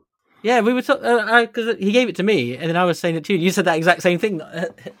steal. Yeah, we were because he gave it to me, and then I was saying it to you. You said that exact same thing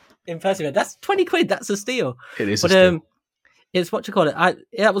in person. That's £20. That's a steal. It is But a steal. it's what you call it.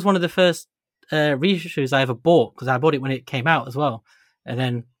 That was one of the first reissues I ever bought because I bought it when it came out as well, and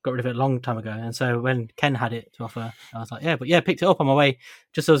then got rid of it a long time ago. And so when Ken had it to offer, I was like, yeah, picked it up on my way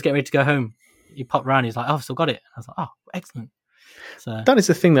just as I was getting ready to go home. He popped around. He's like, oh, I've still got it. I was like, oh, excellent. So That is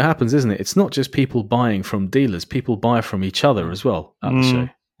the thing that happens, isn't it? It's not just people buying from dealers. People buy from each other as well at the show.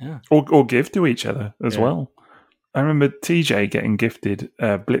 yeah, Or give to each other as Yeah. well. I remember TJ getting gifted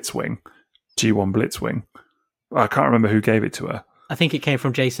Blitzwing, G1 Blitzwing. I can't remember who gave it to her. I think it came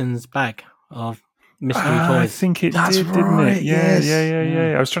from Jason's bag of mystery I toys. think it That's did, didn't right, it? Yeah, yes.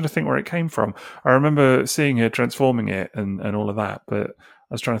 yeah. I was trying to think where it came from. I remember seeing her transforming it and all of that, but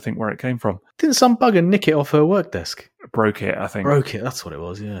I was trying to think where it came from. Didn't some bugger nick it off her work desk? Broke it, I think. Broke it, that's what it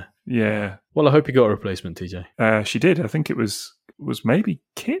was, yeah. Yeah, Well, I hope you got a replacement, TJ. she did. I think it was maybe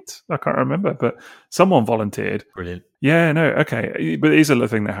Kit. I can't remember, but someone volunteered. Brilliant. Yeah, no, okay. But it is a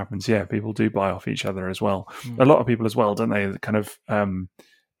thing that happens. Yeah, people do buy off each other as well. A lot of people as well, don't they? That kind of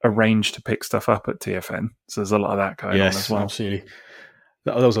arrange to pick stuff up at TFN. So there's a lot of that going on as Yes, well. absolutely.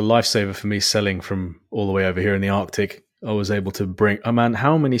 That was a lifesaver for me selling from all the way over here in the Arctic. I was able to bring. Oh man,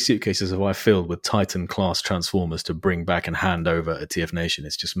 how many suitcases have I filled with Titan class Transformers to bring back and hand over at TF Nation?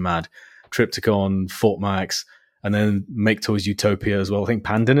 It's just mad. Trypticon, Fort Max, and then Make Toys Utopia as well. I think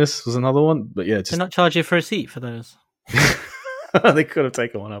Pandinus was another one. But yeah, just They're not charge you for a seat for those. they could have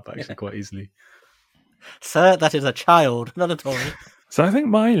taken one up actually quite easily. Sir, that is a child, not a toy. So I think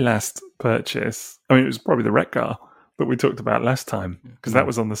my last purchase, I mean, it was probably the Retgar that we talked about last time, because that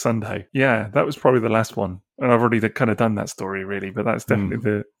was on the Sunday. Yeah, that was probably the last one. And I've already kind of done that story, really, but that's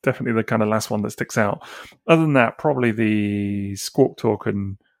definitely the kind of last one that sticks out. Other than that, probably the Squawk Talk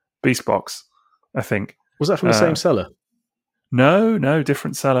and Beast Box, I think. Was that from the same seller? No,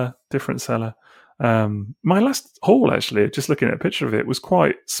 different seller. My last haul, actually, just looking at a picture of it, was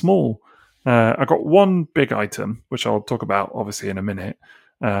quite small. I got one big item, which I'll talk about, obviously, in a minute.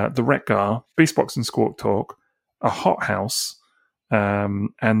 The Retgar, Beast Box and Squawk Talk, a hot house,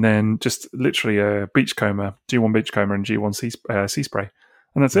 and then just literally a Beachcomber, G1 Beachcomber and G1 Sea Spray.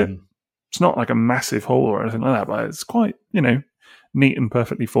 And that's it. It's not like a massive haul or anything like that, but it's quite, neat and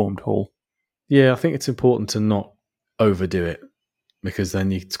perfectly formed haul. Yeah, I think it's important to not overdo it, because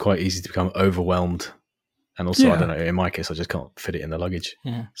then it's quite easy to become overwhelmed. And also, I don't know, in my case, I just can't fit it in the luggage.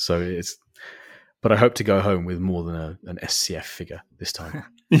 Yeah. So but I hope to go home with more than an SCF figure this time.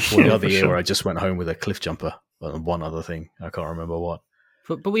 Or the other year where I just went home with a cliff jumper and one other thing. I can't remember what.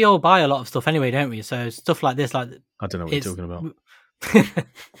 But we all buy a lot of stuff anyway, don't we? So stuff like this, like I don't know what you're talking about.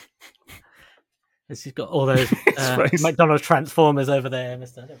 It's got all those McDonald's Transformers over there,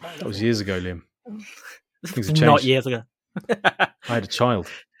 mister. That was years ago, Liam. Things have changed. Not years ago. I had a child.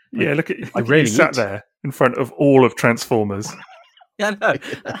 Yeah, look at you sat there in front of all of Transformers. Yeah, I know.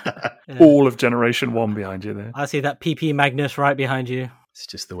 Yeah. All of Generation 1 behind you there. I see that PP Magnus right behind you. It's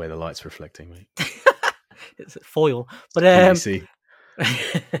just the way the light's reflecting, mate. It's foil. But PVC.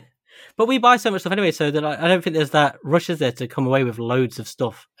 but we buy so much stuff anyway, so that I don't think there's that rush is there to come away with loads of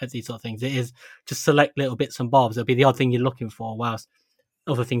stuff at these sort of things. It is just select little bits and bobs. It'll be the odd thing you're looking for, whilst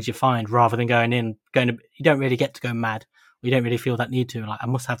other things you find, rather than you don't really get to go mad. You don't really feel that need to, like, I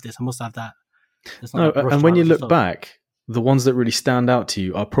must have this, I must have that. No, and when you look back, the ones that really stand out to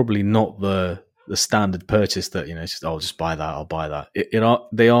you are probably not the standard purchase that, I'll just buy that, I'll buy that.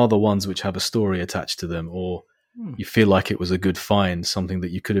 They are the ones which have a story attached to them, or you feel like it was a good find, something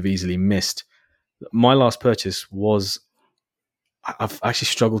that you could have easily missed. My last purchase was, I've actually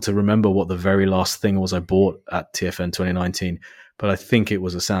struggled to remember what the very last thing was I bought at TFN 2019, but I think it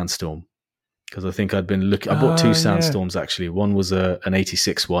was a Sandstorm. Because I think I'd been looking. I bought two Sandstorms, actually. One was an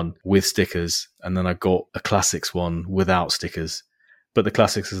 86 one with stickers, and then I got a Classics one without stickers. But the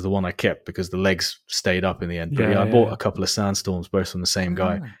Classics is the one I kept because the legs stayed up in the end. But I bought a couple of Sandstorms, both from the same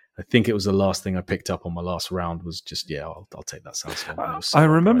guy. I think it was the last thing I picked up on my last round was just, I'll take that Sandstorm. I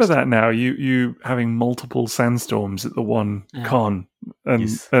remember that now, you having multiple Sandstorms at the one con. And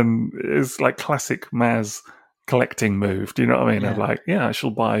it's like classic Maz collecting move. Do you know what I mean? I'm I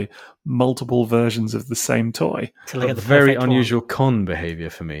shall buy multiple versions of the same toy. Very unusual con behavior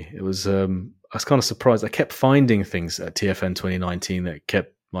for me. It was I was kind of surprised. I kept finding things at TFN 2019 that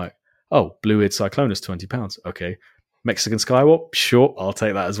kept like, Blue Id Cyclonus, £20. Okay. Mexican Skywarp, sure, I'll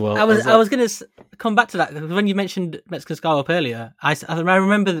take that as well. I was going to come back to that, because when you mentioned Mexican Skywarp earlier, I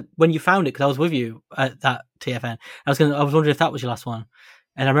remember when you found it, because I was with you at that TFN. I was wondering if that was your last one.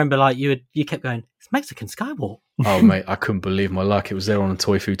 And I remember, like, you kept going, it's Mexican Skywarp. Oh, mate, I couldn't believe my luck. It was there on a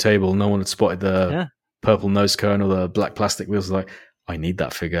Toy Food table. No one had spotted the purple nose cone or the black plastic wheels. Like, I need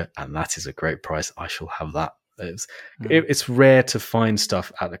that figure, and that is a great price. I shall have that. It's rare to find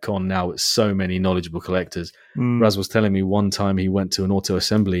stuff at the con now with so many knowledgeable collectors. Raz was telling me one time he went to an auto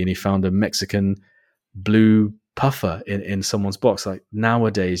assembly and he found a Mexican blue puffer in someone's box. Like,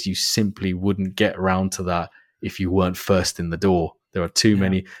 nowadays, you simply wouldn't get around to that if you weren't first in the door. There are too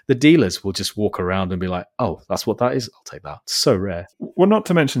many. The dealers will just walk around and be like, oh, that's what that is? I'll take that. It's so rare. Well, not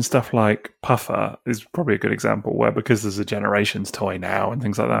to mention stuff like Puffer is probably a good example where, because there's a Generations toy now and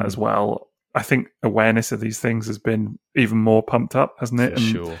things like that as well, I think awareness of these things has been even more pumped up, hasn't it? For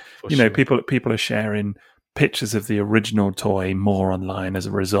sure. People are sharing pictures of the original toy more online as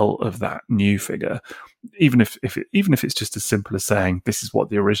a result of that new figure. Even if it's just as simple as saying this is what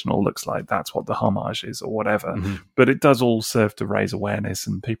the original looks like, that's what the homage is, or whatever. But it does all serve to raise awareness,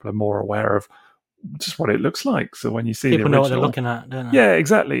 and people are more aware of just what it looks like. So when you see people the original, know what they're looking at, don't they? Yeah,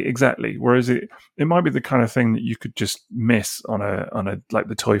 exactly. Whereas it might be the kind of thing that you could just miss on a like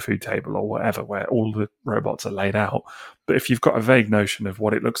the Toy Food table or whatever, where all the robots are laid out. But if you've got a vague notion of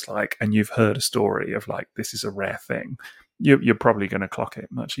what it looks like and you've heard a story of like this is a rare thing, you're probably going to clock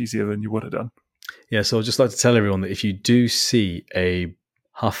it much easier than you would have done. Yeah, so I'd just like to tell everyone that if you do see a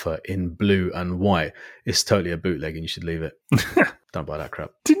Huffer in blue and white is totally a bootleg and you should leave it. Don't buy that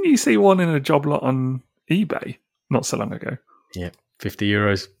crap. Didn't you see one in a job lot on eBay not so long ago? Yeah,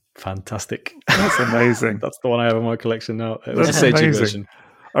 €50. Fantastic. That's amazing. That's the one I have in my collection now. It was That's a Seiji amazing. version.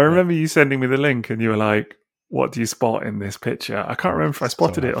 I remember you sending me the link and you were like, what do you spot in this picture? I can't remember if I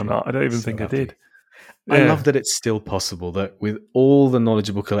spotted it or happy. not. I don't even So think happy. I did. I Yeah. love that it's still possible that with all the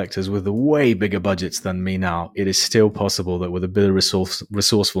knowledgeable collectors with the way bigger budgets than me now, it is still possible that with a bit of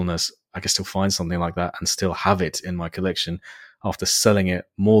resourcefulness, I can still find something like that and still have it in my collection after selling it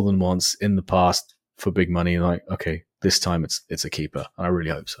more than once in the past for big money. Like, okay, this time it's a keeper. And I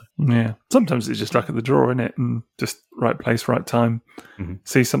really hope so. Yeah. Sometimes it's just luck of the draw, isn't it? And just right place, right time. Mhm.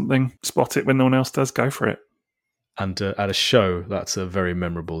 See something, spot it when no one else does, go for it. And at a show, that's a very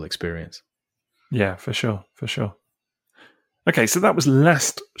memorable experience. Yeah, for sure. For sure. Okay, so that was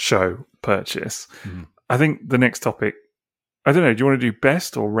last show purchase. Mhm. I think the next topic, I don't know, do you want to do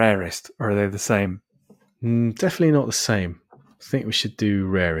best or rarest? Or are they the same? Definitely not the same. I think we should do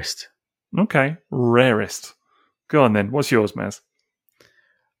rarest. Okay, rarest. Go on then. What's yours, Maz?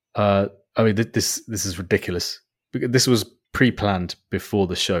 I mean, this is ridiculous. Because this was pre-planned before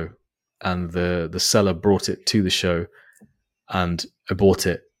the show, and the seller brought it to the show, and I bought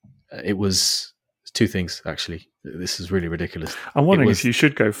it. It was two things, actually. This is really ridiculous. I'm wondering if you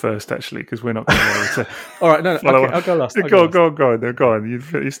should go first, actually, because we're not going to be able to. All right, no, follow okay, up. I'll go last. Go on.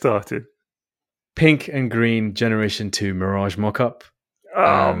 You started. Pink and green Generation 2 Mirage mock-up.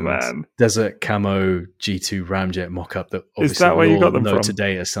 Oh, and man. Desert Camo G2 Ramjet mock-up that obviously Is that where we you got all them know from?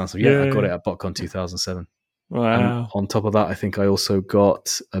 today as Samsung. Yeah, I Yeah. got it at BotCon 2007. Wow. And on top of that, I think I also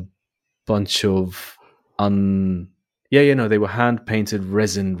got a bunch of they were hand-painted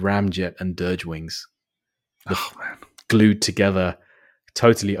resin Ramjet and Dirge wings. Oh, man. Glued together,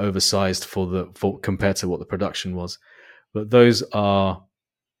 totally oversized for compared to what the production was. But those are...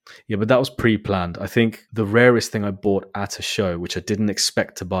 Yeah, but that was pre-planned. I think the rarest thing I bought at a show, which I didn't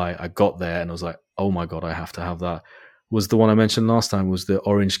expect to buy, I got there and I was like, oh my God, I have to have that, was the one I mentioned last time, was the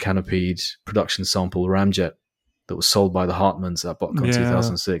orange canopied production sample Ramjet that was sold by the Hartmans at BotCon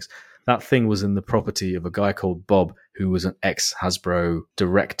 2006. That thing was in the property of a guy called Bob, who was an ex-Hasbro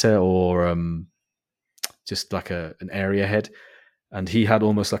director or just like an area head. And he had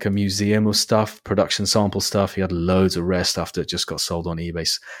almost like a museum of stuff, production sample stuff. He had loads of rare stuff that just got sold on eBay.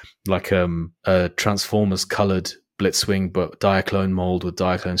 Like a Transformers colored Blitzwing, but Diaclone mold with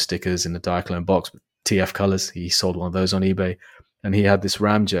Diaclone stickers in the Diaclone box, TF colors. He sold one of those on eBay. And he had this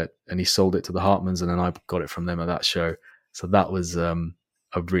Ramjet and he sold it to the Hartmans, and then I got it from them at that show. So that was a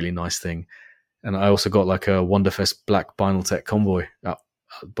really nice thing. And I also got like a Wonderfest Black Binaltech Convoy at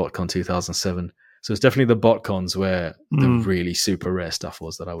BotCon 2007. So it's definitely the BotCons where the really super rare stuff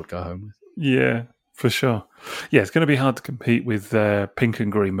was that I would go home with. Yeah, for sure. Yeah, it's going to be hard to compete with Pink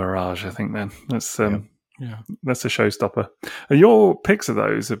and Green Mirage, I think, man. That's that's a showstopper. And your picks of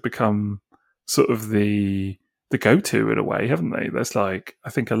those have become sort of the go-to in a way, haven't they? That's like,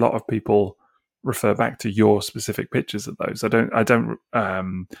 I think a lot of people refer back to your specific pictures of those. I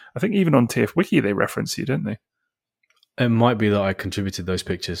think even on TF Wiki they reference you, don't they? It might be that I contributed those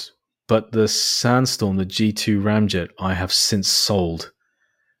pictures. But the Sandstorm, the G2 Ramjet, I have since sold.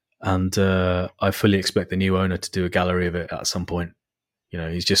 And I fully expect the new owner to do a gallery of it at some point. You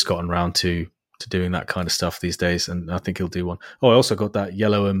know, he's just gotten around to doing that kind of stuff these days, and I think he'll do one. Oh, I also got that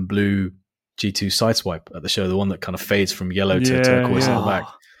yellow and blue G2 Sideswipe at the show, the one that kind of fades from yellow to turquoise in the back.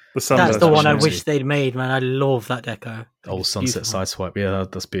 That's the one I wish they'd made, man. I love that deco. Old Sunset Sideswipe. Yeah,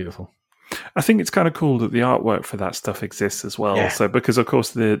 that's beautiful. I think it's kind of cool that the artwork for that stuff exists as well. Yeah. So, because of course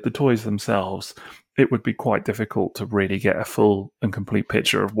the toys themselves, it would be quite difficult to really get a full and complete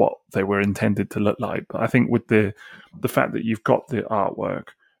picture of what they were intended to look like. But I think with the fact that you've got the artwork,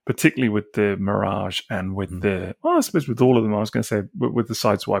 particularly with the Mirage and with I suppose with all of them, I was going to say with the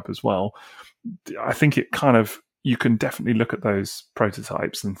Sideswipe as well, I think it kind of, you can definitely look at those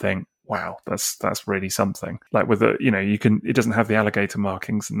prototypes and think, wow, that's really something. Like with it doesn't have the alligator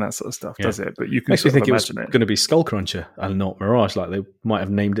markings and that sort of stuff, does it? But you can Makes me think it was imagine it. going to be Skullcruncher and not Mirage. Like they might have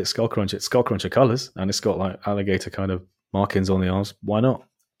named it Skullcruncher. It's Skullcruncher colors, and it's got like alligator kind of markings on the arms. Why not?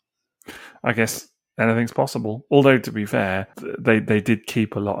 I guess anything's possible. Although to be fair, they did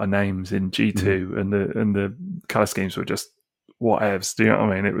keep a lot of names in G2, and the color schemes were just whatevs. Do you know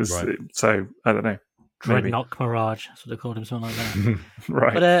what I mean? It was so I don't know. Dreadnought Mirage, that's what they called him, something like that.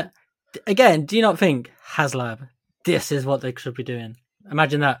 Right. But again, do you not think HasLab, this is what they should be doing?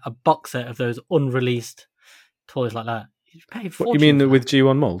 Imagine that, a box set of those unreleased toys like that. You pay a fortune. You mean with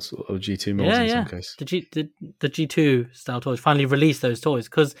G1 molds or G2 molds in some case? The G2 style toys finally released those toys,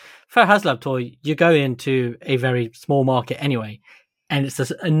 because for a HasLab toy, you go into a very small market anyway, and it's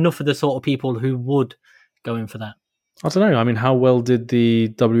enough of the sort of people who would go in for that. I don't know. I mean, how well did the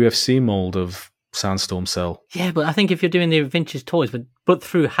WFC mold of Sandstorm sell? Yeah, but I think if you're doing the vintage toys, but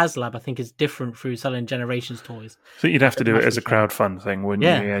through HasLab, I think it's different through selling Generations toys. So you'd have to do it as a crowdfund thing, wouldn't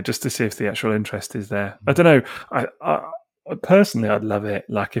you? Yeah, just to see if the actual interest is there. I don't know. I personally, I'd love it.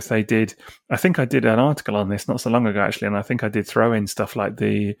 Like if they did, I think I did an article on this not so long ago, actually, and I think I did throw in stuff like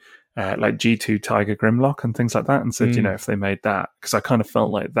the like G2 Tiger Grimlock and things like that, and said, if they made that, because I kind of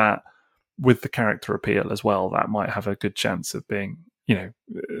felt like that with the character appeal as well, that might have a good chance of being,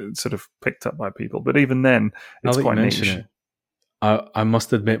 sort of picked up by people. But even then, it's quite niche. I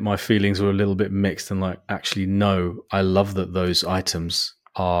must admit my feelings were a little bit mixed, and like, actually, no, I love that those items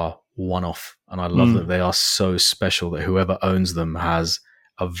are one-off, and I love that they are so special that whoever owns them has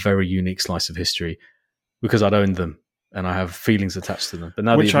a very unique slice of history, because I'd owned them and I have feelings attached to them. But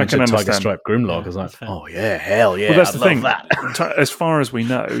now that you mentioned Tiger Stripe Grimlock, I was like, oh yeah, hell yeah. Well, that's the thing. As far as we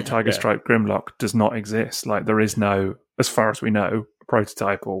know, Tiger Stripe Grimlock does not exist. Like there is no, as far as we know,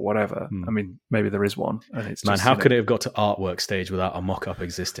 prototype or whatever. I mean, maybe there is one. And it's Man, just, how could it have got to artwork stage without a mock-up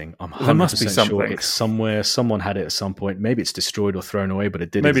existing? I'm 100% there must be something. sure it's somewhere. Someone had it at some point. Maybe it's destroyed or thrown away, but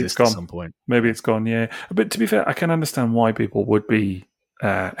it did exist at some point. Maybe it's gone, yeah. But to be fair, I can understand why people would be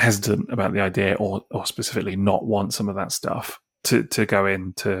hesitant about the idea or specifically not want some of that stuff to go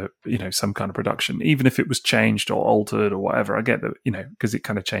into, some kind of production, even if it was changed or altered or whatever. I get that, because it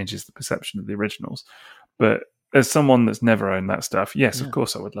kind of changes the perception of the originals. But as someone that's never owned that stuff, yes, of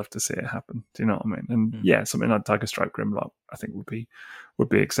course I would love to see it happen. Do you know what I mean? And something like Tiger Stripe Grimlock, I think would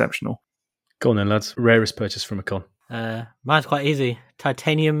be exceptional. Go on then, lads. Rarest purchase from a con. Mine's quite easy.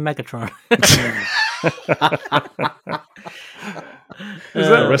 Titanium Megatron. Is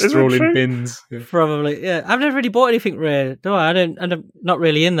that rest all in bins? Probably, yeah. I've never really bought anything rare, do I? I'm not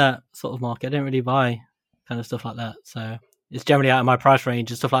really in that sort of market. I don't really buy kind of stuff like that, so it's generally out of my price range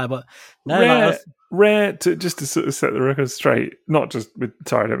and stuff like that. But no, rare just to sort of set the record straight, not just with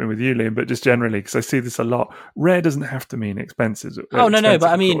I don't mean with you, Liam, but just generally, because I see this a lot. Rare doesn't have to mean expensive. Oh no, but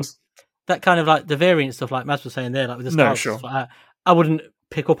I mean that kind of like the variant stuff, like Maz was saying there, like with the stars, stuff like that. I wouldn't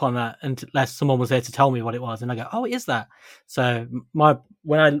pick up on that unless someone was there to tell me what it was, and I go, "Oh, it is that." So when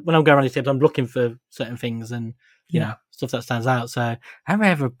I'm going around these tables, I'm looking for certain things and stuff that stands out. So I haven't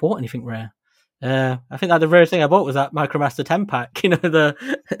ever bought anything rare. I think the rarest thing I bought was that Micromaster 10 pack,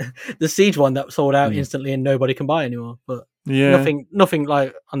 the Siege one that sold out instantly and nobody can buy anymore. But nothing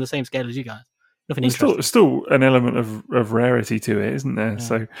like on the same scale as you guys. Nothing interesting. Still an element of rarity to it, isn't there? Yeah.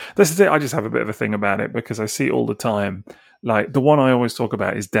 So this is it. I just have a bit of a thing about it because I see it all the time. Like the one I always talk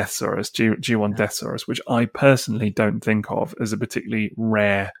about is Deathsaurus, G1 Deathsaurus, which I personally don't think of as a particularly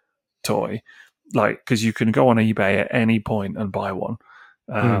rare toy. Like, because you can go on eBay at any point and buy one.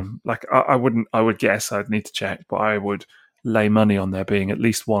 Like I would guess, I'd need to check, but I would lay money on there being at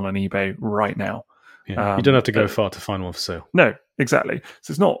least one on eBay right now. Yeah, you don't have to go far to find one for sale. No, exactly.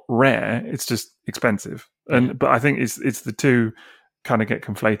 So it's not rare; it's just expensive. But I think it's the two kind of get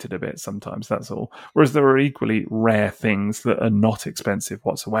conflated a bit sometimes. That's all. Whereas there are equally rare things that are not expensive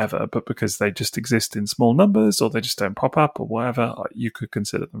whatsoever, but because they just exist in small numbers or they just don't pop up or whatever, you could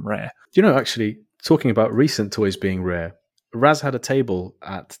consider them rare. Actually, talking about recent toys being rare, Raz had a table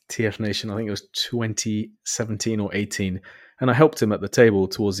at TF Nation. I think it was 2017 or 18. And I helped him at the table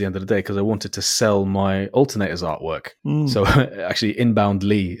towards the end of the day because I wanted to sell my Alternators artwork. So actually, Inbound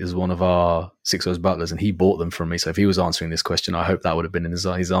Lee is one of our Six O's butlers, and he bought them from me. So if he was answering this question, I hope that would have been in his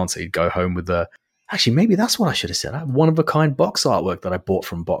answer. He'd go home with the... Actually, maybe that's what I should have said. I have one-of-a-kind box artwork that I bought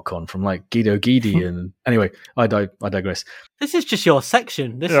from BotCon from like Guido Guidi. And anyway, I digress. This is just your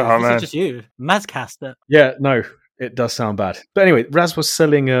section. This is just you. Mazcaster. Yeah, no. It does sound bad. But anyway, Raz was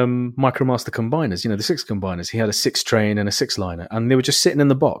selling Micromaster combiners, the 6 combiners. He had a 6 train and a 6 liner, and they were just sitting in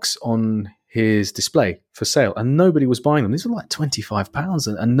the box on his display for sale, and nobody was buying them. These were like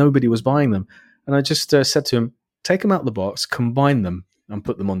 £25, and nobody was buying them. And I just said to him, take them out of the box, combine them, and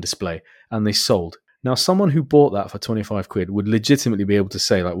put them on display. And they sold. Now, someone who bought that for 25 quid would legitimately be able to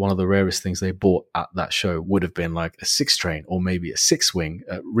say, like, one of the rarest things they bought at that show would have been like a 6 train or maybe a 6-wing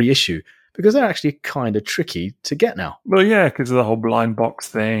reissue. Because they're actually kind of tricky to get now. Well, yeah, because of the whole blind box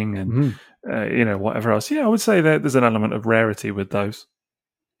thing and, whatever else. Yeah, I would say that there's an element of rarity with those.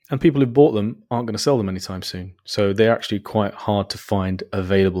 And people who bought them aren't going to sell them anytime soon. So they're actually quite hard to find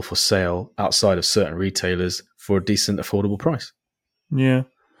available for sale outside of certain retailers for a decent, affordable price. Yeah.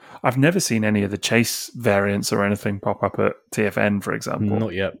 I've never seen any of the Chase variants or anything pop up at TFN, for example.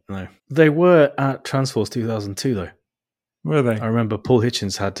 Not yet, no. They were at Transforce 2002, though. Were they? I remember Paul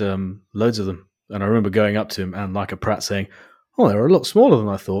Hitchens had loads of them. And I remember going up to him and like a prat saying, oh, they're a lot smaller than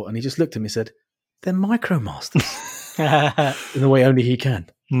I thought. And he just looked at me and said, they're Micromasters. in the way only he can.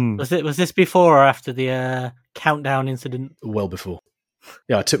 Hmm. Was this before or after the countdown incident? Well before.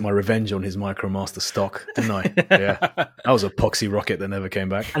 Yeah, I took my revenge on his MicroMaster stock, didn't I? Yeah. That was a poxy rocket that never came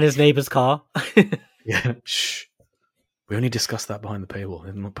back. And his neighbour's car. Yeah. Shh. We only discussed that behind the paywall.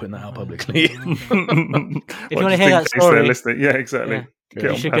 I'm not putting that out publicly. If you want to hear that story, yeah, exactly. yeah, Get you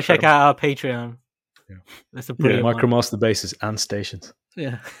on should go Patreon. check out our Patreon. Yeah. That's a brilliant one. MicroMaster bases and stations.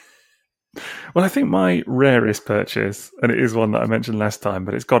 Yeah. Well, I think my rarest purchase, and it is one that I mentioned last time,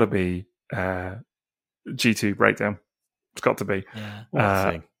 but it's got to be G2 Breakdown. It's got to be Yeah. What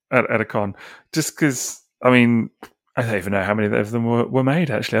a thing. at a con. Just because, I mean, I don't even know how many of them were made,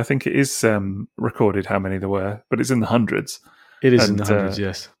 actually. I think it is recorded how many there were, but it's in the hundreds. It is in And, the hundreds,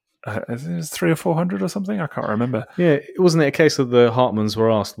 yes. It was 300 or 400 or something. I can't remember. Yeah, wasn't it a case that the Hartmans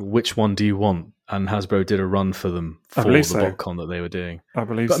were asked, which one do you want? And Hasbro did a run for them I for the believe so. BotCon that they were doing. I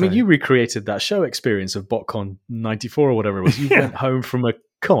believe But so. I mean, you recreated that show experience of BotCon 94 or whatever it was. You Yeah. went home from a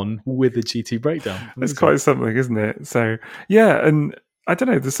con with a GT breakdown. It's Amazing. quite something, isn't it? So, yeah, and I don't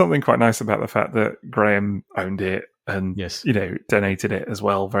know, there's something quite nice about the fact that Graham owned it and, Yes. donated it as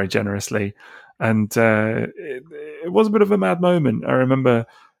well very generously. And it was a bit of a mad moment. I remember,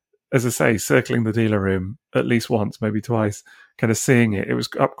 as I say, circling the dealer room at least once, maybe twice, kind of seeing it. It was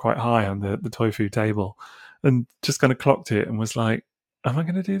up quite high on the toy food table and just kind of clocked it and was like, am I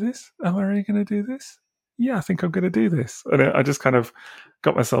going to do this? Am I really going to do this? Yeah, I think I'm going to do this. And I just kind of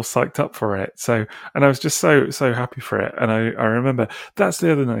got myself psyched up for it. So, and I was just so happy for it. And I remember that's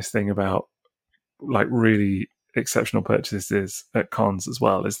the other nice thing about like really exceptional purchases at cons as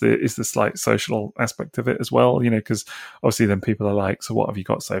well is the slight social aspect of it as well, because obviously then people are like, so what have you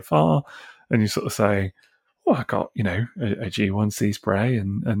got so far? And you sort of say, well, I got, a G1C spray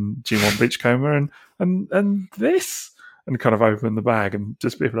and G1 Beachcomber and this, and kind of open the bag and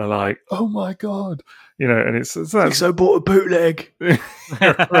just people are like, oh my God, and it's So bought a bootleg.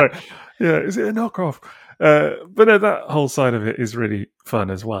 right. Yeah, is it a knockoff? But no, that whole side of it is really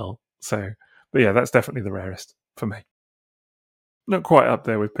fun as well. So, but yeah, that's definitely the rarest for me. Not quite up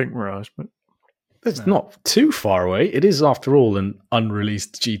there with Pink Mirage, but It's not too far away. It is, after all, an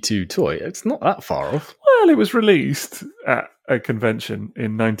unreleased G2 toy. It's not that far off. well, it was released at a convention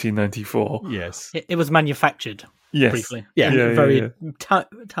in 1994. Yes. It was manufactured Yes, briefly. Yeah. Yeah, a very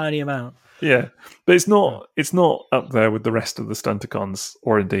tiny amount. yeah, but it's not up there with the rest of the Stunticons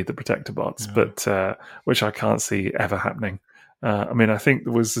or indeed the Protector bots, No. but which I can't see ever happening. I mean, I think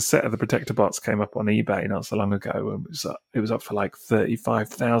there was a set of the Protector bots came up on eBay not so long ago, and it was up for like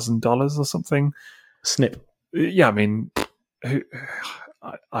 $35,000 or something. Snip. Yeah, I mean,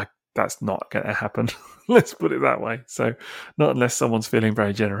 that's not going to happen. Let's put it that way. So, not unless someone's feeling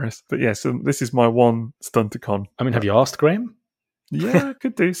very generous. But yeah, so this is my one Stunticon. I mean, have you asked Graham? Yeah, I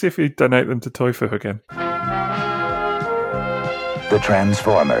could do. See if he'd donate them to Toyfu again. The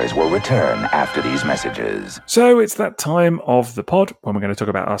Transformers will return after these messages. So it's that time of the pod when we're going to talk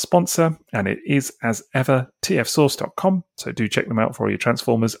about our sponsor, and it is, as ever, tfsource.com. So do check them out for all your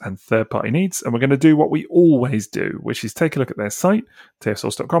Transformers and third-party needs. And we're going to do what we always do, which is take a look at their site,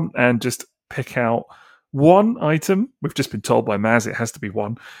 tfsource.com, and just pick out one item. We've just been told by Maz it has to be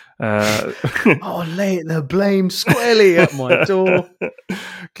one. Oh, lay the blame squarely at my door.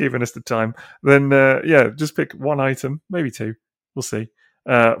 Keeping us to time. Then, just pick one item, maybe two. We'll see.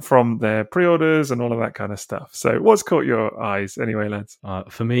 From their pre-orders and all of that kind of stuff. So what's caught your eyes anyway, lads?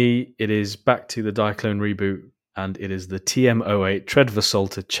 For me, it is back to the Diaclone reboot, and it is the TM08 Tread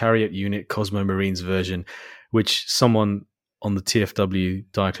Vasalta Chariot Unit Cosmo Marines version, which someone on the TFW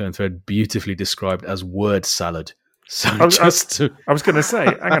Diaclone thread beautifully described as word salad. So I was going to say,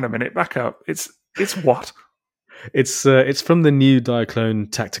 hang on a minute, back up. It's what? It's from the new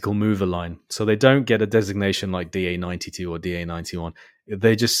Diaclone Tactical Mover line, so they don't get a designation like DA92 or DA91.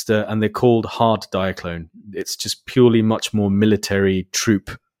 They just and they're called hard Diaclone. It's just purely much more military troop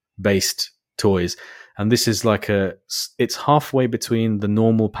based toys, and this is like it's halfway between the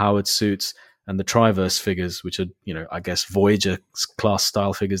normal powered suits and the Triverse figures, which are I guess Voyager class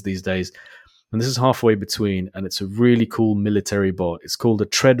style figures these days. And this is halfway between, and it's a really cool military bot. It's called a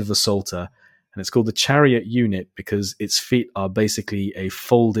Tread Vasalta. And it's called the Chariot Unit because its feet are basically a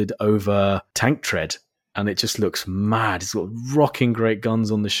folded over tank tread. And it just looks mad. It's got rocking great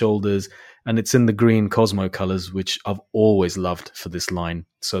guns on the shoulders. And it's in the green Cosmo colors, which I've always loved for this line.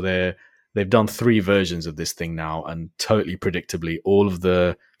 So they've done 3 versions of this thing now. And totally predictably, all of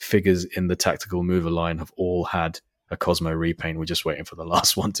the figures in the Tactical Mover line have all had a Cosmo repaint. We're just waiting for the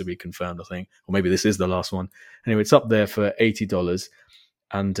last one to be confirmed, I think. Or maybe this is the last one. Anyway, it's up there for $80.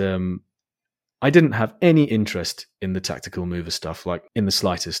 And I didn't have any interest in the tactical mover stuff, like in the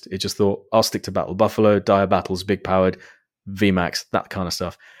slightest. It just thought, I'll stick to Battle Buffalo, Dire Battles, Big Powered, VMAX, that kind of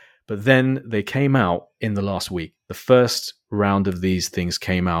stuff. But then they came out in the last week. The first round of these things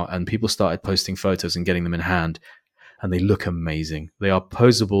came out and people started posting photos and getting them in hand. And they look amazing. They are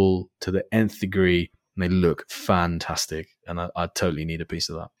posable to the nth degree and they look fantastic. And I totally need a piece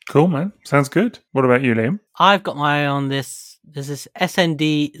of that. Cool, man. Sounds good. What about you, Liam? I've got my eye on this. There's this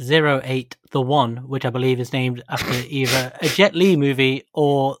SND-08, The One, which I believe is named after either a Jet Li movie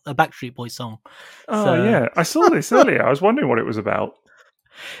or a Backstreet Boys song. Oh, yeah. I saw this earlier. I was wondering what it was about.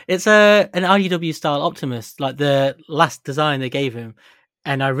 It's an IDW style Optimus, like the last design they gave him.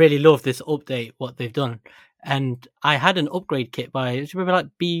 And I really love this update, what they've done. And I had an upgrade kit by, do you remember like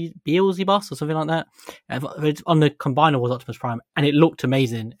Beelzy Boss or something like that? It's on the Combiner was Optimus Prime, and it looked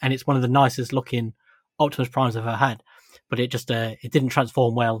amazing. And it's one of the nicest looking Optimus Primes I've ever had. But it just it didn't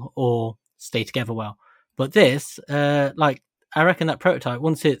transform well or stay together well. But this, like, I reckon that prototype,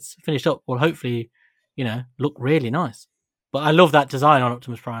 once it's finished up, will hopefully, look really nice. But I love that design on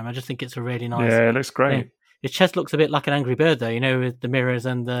Optimus Prime. I just think it's a really nice. Yeah, it looks great. Thing. His chest looks a bit like an Angry Bird, though, with the mirrors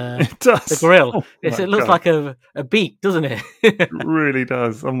and it does. the grill. Oh, it looks like a beak, doesn't it? It really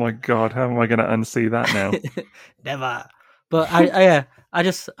does. Oh my God, how am I going to unsee that now? Never. But I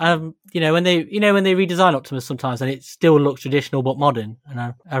just when they redesign Optimus sometimes and it still looks traditional but modern,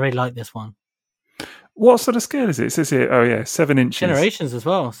 and I really like this one. What sort of scale is it? It says here, 7 inches. Generations as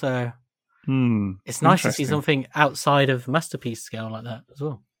well, so it's nice to see something outside of Masterpiece scale like that as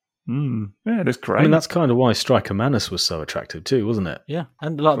well. Yeah, it is great. I mean, that's kind of why Striker Manus was so attractive too, wasn't it? Yeah,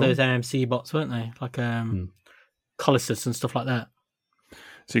 and a lot of those MMC bots, weren't they? Like Colossus and stuff like that.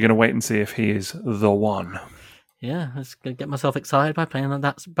 So you're going to wait and see if he is the one. Yeah, let's get myself excited by playing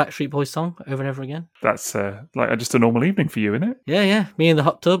that Backstreet Boys song over and over again. That's like just a normal evening for you, isn't it? Yeah. Me in the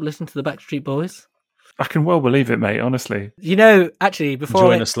hot tub, listen to the Backstreet Boys. I can well believe it, mate, honestly. Actually, before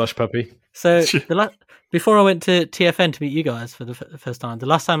Join a slush puppy. So before I went to TFN to meet you guys for the first time, the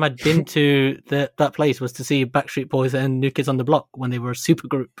last time I'd been to that place was to see Backstreet Boys and New Kids on the Block when they were a super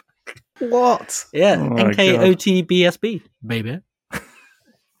group. What? Yeah, Oh NKOTBSB, baby.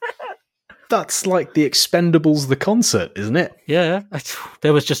 That's like the Expendables, the concert, isn't it? Yeah,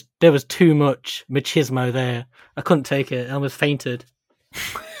 there was too much machismo there. I couldn't take it. I almost fainted.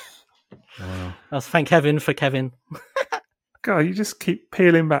 Wow. Thank heaven for Kevin. God, you just keep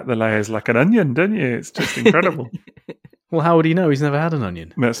peeling back the layers like an onion, don't you? It's just incredible. Well, how would he know? He's never had an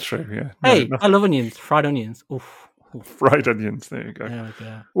onion. That's true, yeah. Hey, I love onions. Fried onions. Oof. Fried onions, there you go. There we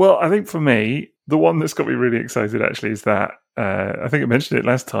go. Well, I think for me, the one that's got me really excited actually is that, I think I mentioned it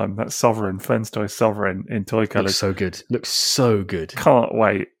last time, that Sovereign, Friends Toy Sovereign in toy colours. Looks so good. Can't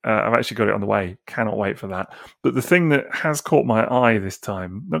wait. I've actually got it on the way. Cannot wait for that. But the thing that has caught my eye this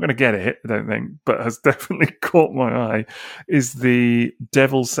time, not going to get it, I don't think, but has definitely caught my eye, is the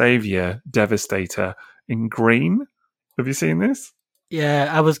Devil Savior Devastator in green. Have you seen this?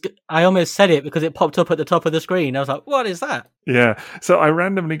 Yeah, I almost said it because it popped up at the top of the screen. I was like, what is that? Yeah. So I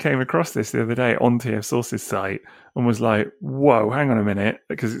randomly came across this the other day on TF Source's site and was like, whoa, hang on a minute.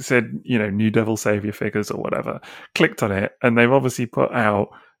 Because it said, new Devil Savior figures or whatever. Clicked on it and they've obviously put out,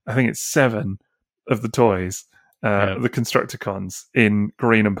 I think it's 7 of the toys, the Constructicons in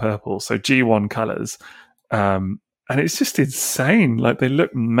green and purple. So G1 colours. And it's just insane. Like they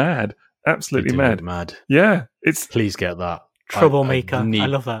look mad. Absolutely mad. Yeah. Please get that. Troublemaker. I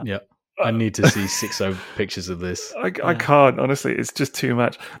love that. Yeah. I need to see 6 pictures of this. I can't, honestly. It's just too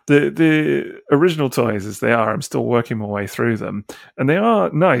much. The original toys, as they are, I'm still working my way through them. And they are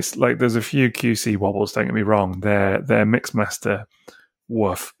nice. Like, there's a few QC wobbles, don't get me wrong. Their Mixmaster,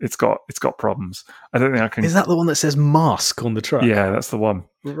 woof. It's got problems. I don't think I can... Is that the one that says mask on the truck? Yeah, that's the one.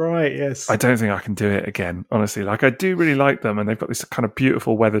 Right, yes. I don't think I can do it again, honestly. Like, I do really like them, and they've got this kind of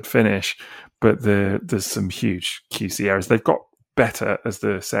beautiful weathered finish, but there's some huge QC errors. They've got better as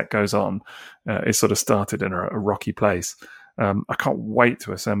the set goes on. It sort of started in a rocky place. I can't wait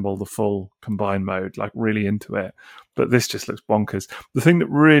to assemble the full combined mode, like really into it. But this just looks bonkers. The thing that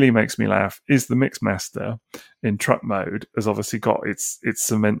really makes me laugh is the Mixmaster in truck mode has obviously got its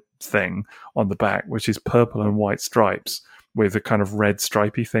cement thing on the back, which is purple and white stripes with a kind of red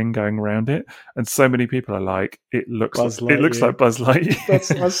stripy thing going around it. And so many people are like, it looks like Buzz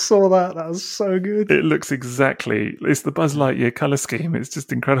Lightyear. I saw that. That was so good. It looks it's the Buzz Lightyear colour scheme. It's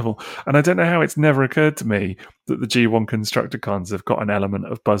just incredible. And I don't know how it's never occurred to me that the G1 Constructicons have got an element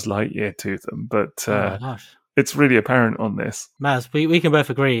of Buzz Lightyear to them. But it's really apparent on this. Maz, we can both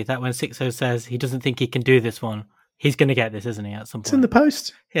agree that when Sixo says he doesn't think he can do this one, He's going to get this, isn't he, at some point? It's in the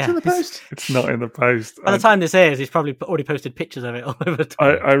post. Yeah. It's in the post. It's not in the post. By the time this airs, he's probably already posted pictures of it all over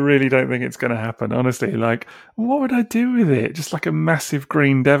Twitter. I really don't think it's going to happen. Honestly, like, what would I do with it? Just like a massive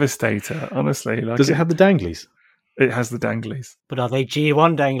green Devastator. Honestly, like, Does it have the danglies? It has the danglies. But are they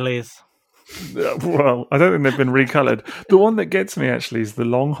G1 danglies? Well, I don't think they've been recolored. The one that gets me actually is the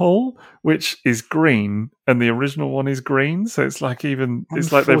long haul, which is green, and the original one is green. So it's like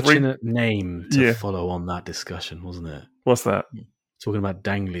it's like they've Unfortunate name to Yeah. follow on that discussion, wasn't it? What's that? Talking about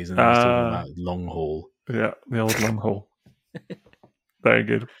danglies and then talking about long haul. Yeah, the old long haul. Very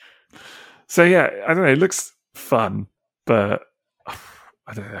good. So yeah, I don't know. It looks fun, but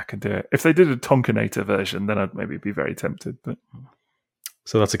I don't think I can do it. If they did a Tonkinator version, then I'd maybe be very tempted. But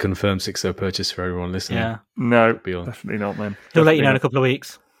So that's a confirmed 6.0 purchase for everyone listening. Yeah. no, Be on. definitely not, man. He'll let you Definitely know in not. a couple of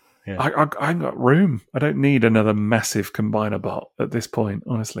weeks. Yeah. I've got room. I don't need another massive combiner bot at this point,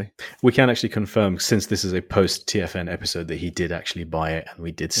 honestly. We can actually confirm, since this is a post TFN episode, that he did actually buy it and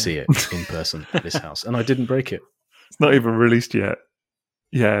we did see it in person at his house. And I didn't break it. It's not even released yet.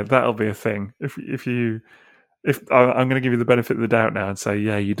 Yeah, that'll be a thing. If I'm going to give you the benefit of the doubt now and say,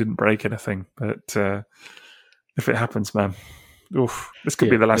 yeah, you didn't break anything, but if it happens, man, oof, this could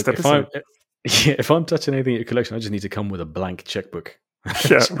be the last look, episode. If I'm touching anything at your collection, I just need to come with a blank checkbook. Yeah,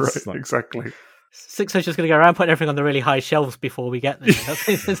 Just right, like- exactly. 6.0's just going to go around putting everything on the really high shelves before we get there.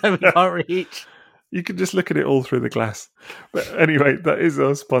 So we can't reach. You can just look at it all through the glass. But anyway, that is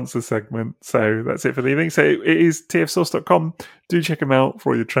our sponsor segment. So that's it for the evening. So it is tfsource.com. Do check them out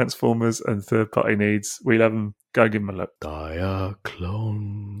for all your Transformers and third-party needs. We love them. Go give them a look. Diaclone.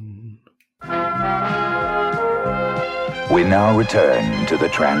 We now return to the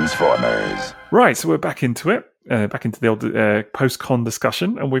Transformers. Right, so we're back into it. Back into the old post-con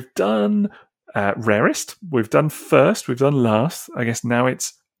discussion. And we've done rarest. We've done first. We've done last. I guess now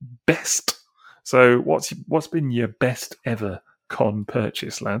it's best. So what's been your best ever con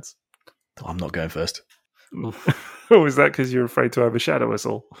purchase, lads? I'm not going first. Oh, is that because you're afraid to overshadow us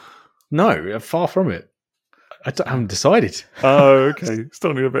all? No, far from it. I haven't decided. Oh, okay.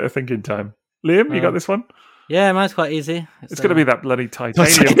 Still need a bit of thinking time. Liam, you got this one? Yeah, mine's quite easy. It's going to be that bloody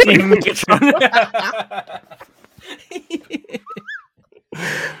titanium thing.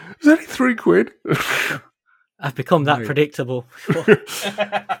 It's only £3. I've become that Right. predictable. It's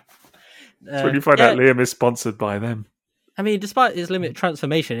when you find out Liam is sponsored by them. I mean, despite its limited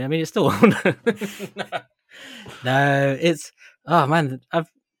transformation, I mean, it's still no. It's man,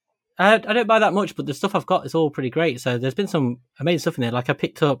 I don't buy that much, but the stuff I've got is all pretty great. So there's been some amazing stuff in there. Like I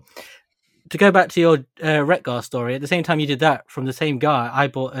picked up, to go back to your Retgar story. At the same time you did that, from the same guy, I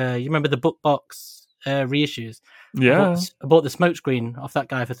bought. You remember the book box reissues? Yeah. I bought the smokescreen off that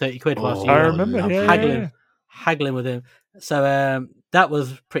guy for £30 whilst you I were remember. lovely. Yeah. haggling with him. So that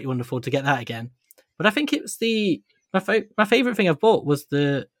was pretty wonderful to get that again. But I think it's my favorite thing I've bought was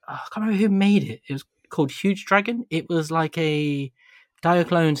I can't remember who made it. It was called Huge Dragon. It was like a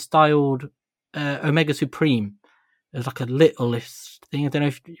Diaclone styled Omega Supreme. It was like a littlest thing. I don't know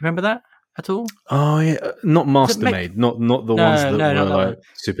if you remember that at all. Oh yeah, not Master Mech- Made, not the No, ones that no, were not that like one.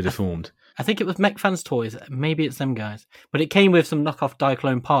 super deformed. I think it was Mech Fans Toys. Maybe it's them guys. But it came with some knockoff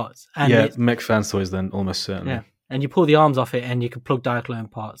Diaclone parts. And Yeah, it's- Mech Fans Toys then, almost certainly. Yeah, and you pull the arms off it, and you can plug Diaclone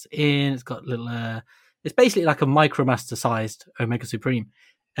parts in. It's got little. It's basically like a Micromaster-sized Omega Supreme,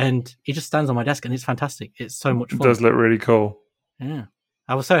 and it just stands on my desk, and it's fantastic. It's so much It fun. does look really cool. Yeah,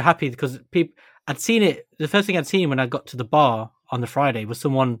 I was so happy because I'd seen it. The first thing I'd seen when I got to the bar on the Friday was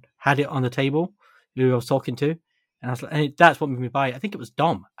someone had it on the table who I was talking to, and I was like, and that's what made me buy it. I think it was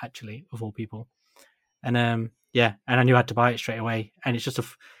Dom, actually, of all people, and and I knew I had to buy it straight away. And it's just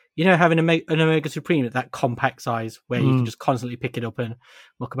having an Omega Supreme at that compact size where you can just constantly pick it up and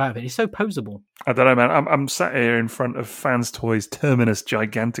walk about with it. It's so poseable. I don't know, man. I'm sat here in front of Fans Toys Terminus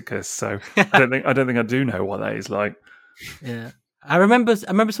Giganticus, so I don't think I do know what that is like. Yeah, I remember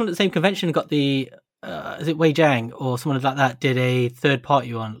someone at the same convention got the is it Wei Jiang or someone like that did a third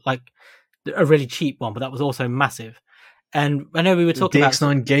party one, like a really cheap one, but that was also massive. And I know we were talking about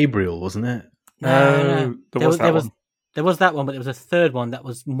DX9 Gabriel, wasn't it? no. There was that one. There was that one, but there was a third one that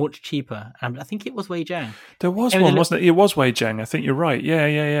was much cheaper. I think it was Wei Jiang. There was Came with one, a wasn't it? It was Wei Jiang. I think you're right.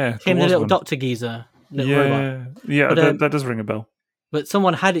 Yeah. Came There with a was little one. Doctor Geezer, little robot. Yeah, But, that does ring a bell. But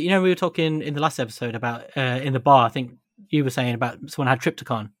someone had it. You know, we were talking in the last episode about in the bar. I think you were saying about someone had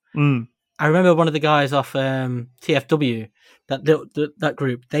Trypticon. Mm. I remember one of the guys off TFW, that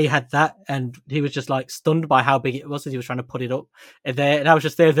group, they had that, and he was just like stunned by how big it was as he was trying to put it up. And I was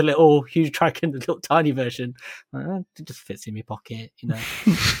just there with the little Huge Dragon, the little tiny version. It just fits in my pocket, you know.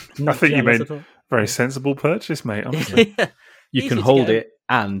 I think you made a very sensible purchase, mate, honestly. You Easy can to hold get. it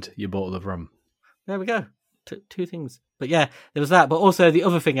and your bottle of rum. There we go. two things. But yeah, there was that. But also the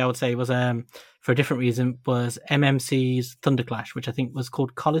other thing I would say was, for a different reason, was MMC's Thunderclash, which I think was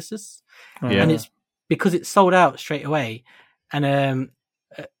called Colossus. Yeah. And it's because it sold out straight away. And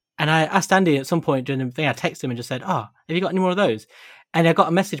I asked Andy at some point during the thing, I texted him and just said, have you got any more of those? And I got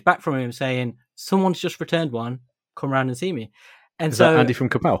a message back from him saying, someone's just returned one, come around and see me. And Is so that Andy from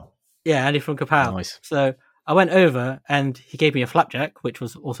Kapow? Yeah, Andy from Kapow. Nice. So I went over and he gave me a flapjack, which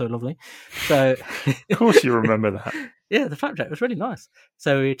was also lovely. So Of course you remember that. yeah, the flapjack was really nice.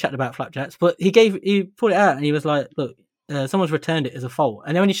 So we chatted about flapjacks, but he pulled it out and he was like, look, someone's returned it as a fault.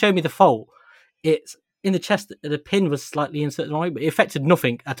 And then when he showed me the fault, it's in the chest, the pin was slightly inserted wrong, but it affected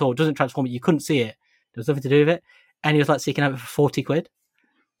nothing at all. It doesn't transform it. You couldn't see it. There was nothing to do with it. And he was like seeking out it for 40 quid.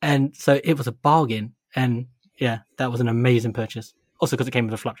 And so it was a bargain. And yeah, that was an amazing purchase. Also because it came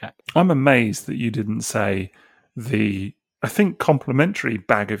with a flapjack. I'm amazed that you didn't say I think complimentary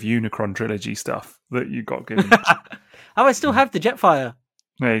bag of Unicron trilogy stuff that you got given. I still have the Jetfire.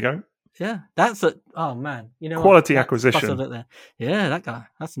 There you go. Yeah, that's oh man, you know, Quality acquisition. There. Yeah, that guy.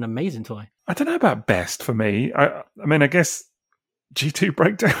 That's an amazing toy. I don't know about best for me. I mean, I guess G2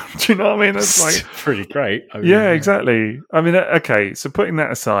 Breakdown. Do you know what I mean? That's like pretty great. I mean, yeah, exactly. I mean, okay. So putting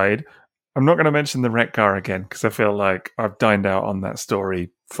that aside, I'm not going to mention the Retgar again because I feel like I've dined out on that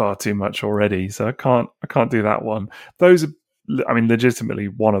story far too much already. So I can't do that one. Those are, I mean, legitimately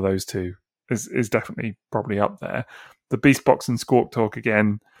one of those two is definitely probably up there. The Beast Box and Squawk Talk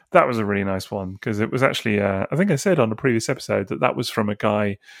again. That was a really nice one because it was actually, I think I said on a previous episode that was from a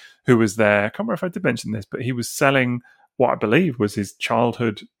guy who was there. I can't remember if I did mention this, but he was selling what I believe was his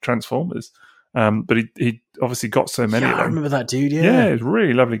childhood Transformers. But he obviously got so many of them. I remember that dude, Yeah, he's a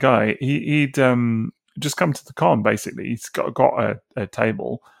really lovely guy. He'd just come to the con, basically. He's got a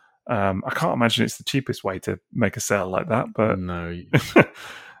table. I can't imagine it's the cheapest way to make a sale like that, but no.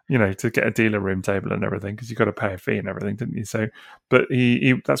 You know, to get a dealer room table and everything, because you got to pay a fee and everything, didn't you? So, but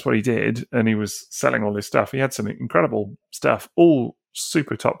he that's what he did, and he was selling all his stuff. He had some incredible stuff, all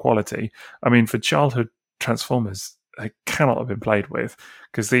super top quality. I mean, for childhood Transformers, they cannot have been played with,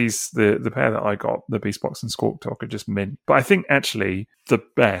 because the pair that I got, the Beast Box and Squawk Talk, are just mint. But I think actually the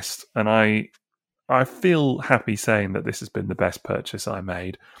best, and I feel happy saying that this has been the best purchase I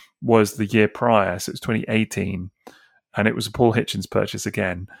made, was the year prior. So it's 2018. And it was a Paul Hitchens purchase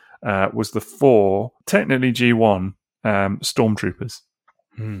again, was the 4, technically G1, Stormtroopers.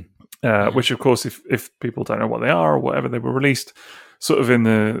 Which, of course, if people don't know what they are or whatever, they were released sort of in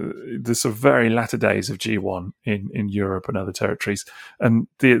the sort of very latter days of G1 in Europe and other territories. And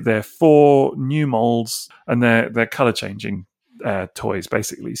they're 4 new molds, and they're colour-changing toys,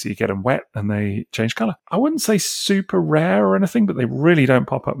 basically. So you get them wet and they change colour. I wouldn't say super rare or anything, but they really don't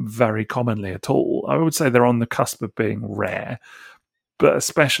pop up very commonly at all. I would say they're on the cusp of being rare, but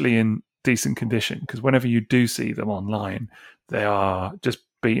especially in decent condition, because whenever you do see them online, they are just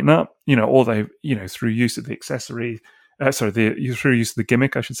beaten up, or they, through use of the accessory, through use of the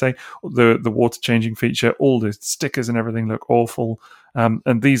gimmick, I should say, the water changing feature, all the stickers and everything look awful.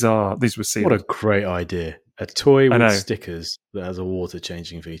 And these were sealed. What a great idea. A toy with stickers that has a water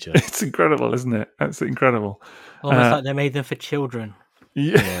changing feature. It's incredible, isn't it? Absolutely incredible. Almost like they made them for children.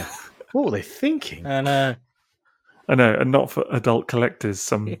 Yeah. What were they thinking? I know, and not for adult collectors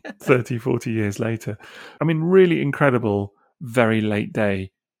 30, 40 years later. I mean, really incredible, very late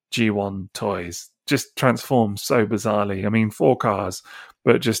day G1 toys. Just transform so bizarrely. I mean, 4 cars,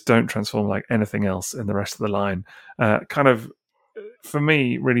 but just don't transform like anything else in the rest of the line. Kind of, for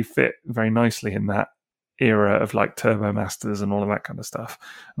me, really fit very nicely in that era of like Turbo Masters and all of that kind of stuff,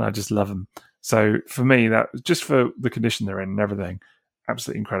 and I just love them. So for me, that just for the condition they're in and everything,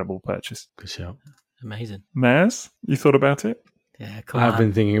 absolutely incredible purchase. Good shout. Amazing. Maz, you thought about it? Yeah, I have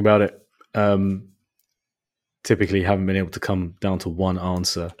been thinking about it. Typically haven't been able to come down to one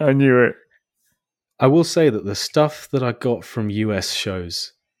answer. I knew it. I will say that the stuff that I got from US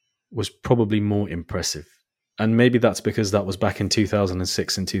shows was probably more impressive, and maybe that's because that was back in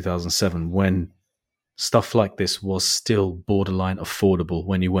 2006 and 2007 when stuff like this was still borderline affordable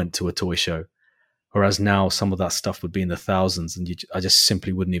when you went to a toy show. Whereas now some of that stuff would be in the thousands, and I just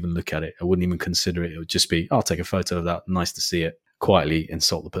simply wouldn't even look at it. I wouldn't even consider it. It would just be, I'll take a photo of that. Nice to see it. Quietly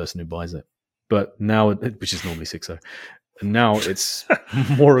insult the person who buys it. But now, which is normally 6-0. And now it's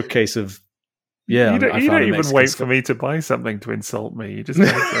more a case of, yeah. You don't even wait for me to buy something to insult me. You just go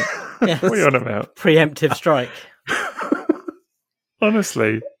what are you on about? Preemptive strike.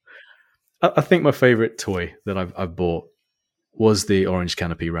 Honestly. I think my favorite toy that I've bought was the Orange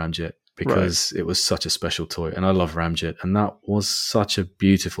Canopy Ramjet, because it was such a special toy, and I love Ramjet, and that was such a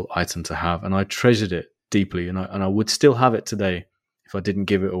beautiful item to have, and I treasured it deeply, and I would still have it today if I didn't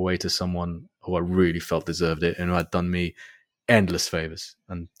give it away to someone who I really felt deserved it and who had done me endless favors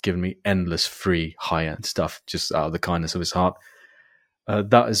and given me endless free high-end stuff just out of the kindness of his heart.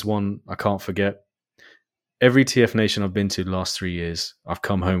 That is one I can't forget. Every TF Nation I've been to the last 3 years, I've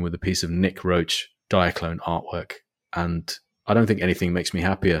come home with a piece of Nick Roach Diaclone artwork. And I don't think anything makes me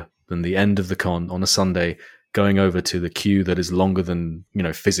happier than the end of the con on a Sunday, going over to the queue that is longer than,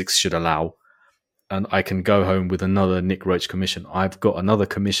 physics should allow. And I can go home with another Nick Roach commission. I've got another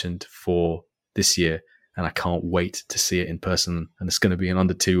commissioned for this year, and I can't wait to see it in person. And it's going to be in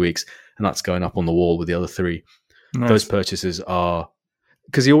under 2 weeks, and that's going up on the wall with the other 3. Nice. Those purchases are...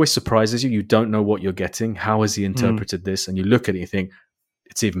 Because he always surprises you. You don't know what you're getting. How has he interpreted this? And you look at it and you think,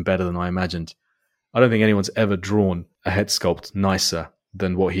 it's even better than I imagined. I don't think anyone's ever drawn a head sculpt nicer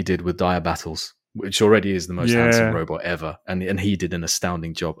than what he did with Dire Battles, which already is the most handsome robot ever. And he did an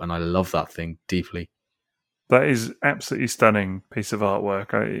astounding job. And I love that thing deeply. That is absolutely stunning piece of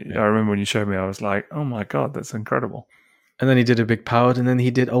artwork. I remember when you showed me, I was like, oh my God, that's incredible. And then he did a big powered, and then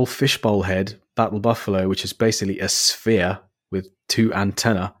he did old Fishbowl Head, Battle Buffalo, which is basically a sphere with 2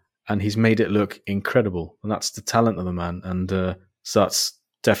 antennae, and he's made it look incredible. And that's the talent of the man. And so that's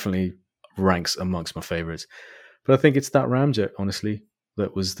definitely ranks amongst my favorites. But I think it's that Ramjet, honestly,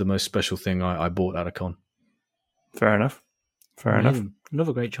 that was the most special thing I bought at a con. Fair enough.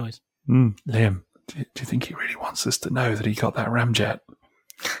 Another great choice. Liam, do you think he really wants us to know that he got that Ramjet?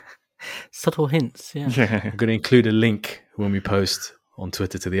 Subtle hints, yeah. I'm going to include a link when we post on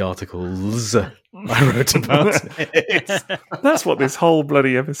Twitter to the articles I wrote about it. That's what this whole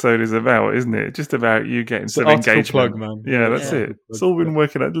bloody episode is about, isn't it? Just about you getting some engagement. Plug, man. Yeah, that's it. It's all been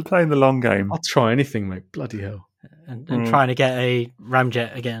working out, playing the long game. I'll try anything, mate. Bloody hell. And trying to get a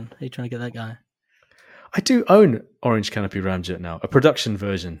Ramjet again. Are you trying to get that guy? I do own Orange Canopy Ramjet now, a production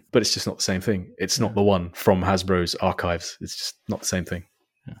version, but it's just not the same thing. It's not the one from Hasbro's archives. It's just not the same thing.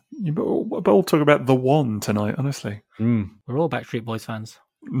 Yeah, but we'll talk about the one tonight, honestly. We're all Backstreet Boys fans.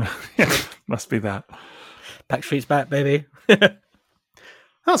 Yeah, must be that. Backstreet's back, baby.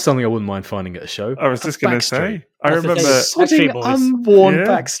 That's something I wouldn't mind finding at a show. I was just going to say. I That's the remember... thing. Sodding Boys. unworn Yeah.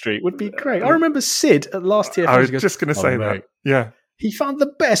 Backstreet would be great. I remember Sid at last year. I was just going to say that. Yeah. He found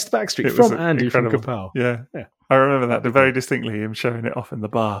the best Backstreet It was from Andy incredible. from Kapow. Yeah. Yeah. I remember that very distinctly, him showing it off in the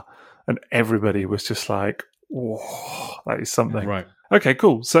bar. And everybody was just like, whoa, that is something. Right. Okay,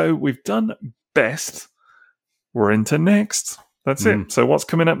 cool. So we've done best. We're into next. That's it. So what's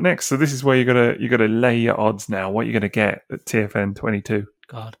coming up next? So this is where you gotta lay your odds now. What you're gonna get at TFN 22?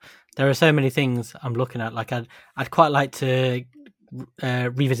 God, there are so many things I'm looking at. Like I'd quite like to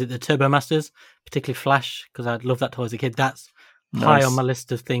revisit the Turbo Masters, particularly Flash, because I love that toy as a kid. That's high Nice. on my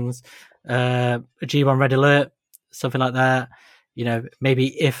list of things. A G1 Red Alert, something like that. Maybe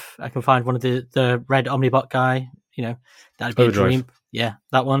if I can find one of the red Omnibot guy, that'd be Overdrive. a dream. Yeah,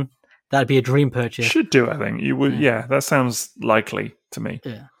 that one. That'd be a dream purchase. Should do it, I think. You would. Yeah, that sounds likely to me.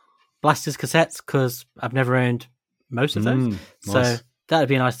 Yeah. Blasters cassettes, because I've never owned most of those. So nice. that'd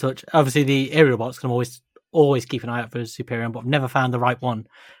be a nice touch. Obviously, the aerial box can always keep an eye out for a Superior, but I've never found the right one.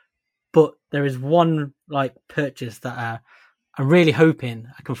 But there is one purchase that I'm really hoping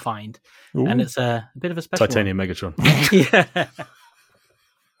I can find, Ooh. and it's a bit of a special Titanium Megatron. one. Yeah.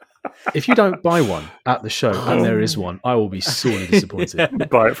 If you don't buy one at the show, and there is one, I will be sorely disappointed.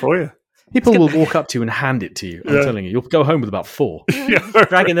 Buy it for you. People will walk up to you and hand it to you. I'm Yeah. telling you, you'll go home with about 4. Yeah.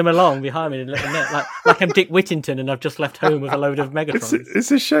 Dragging them along behind me in a little net, like I'm Dick Whittington and I've just left home with a load of Megatrons. It's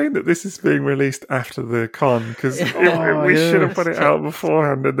a shame that this is being released after the con, because we yeah. should have put it out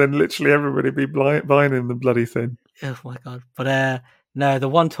beforehand, and then literally everybody be buying the bloody thing. Oh my god! But no, the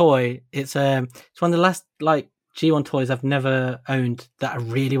one toy. It's one of the last G1 toys I've never owned that I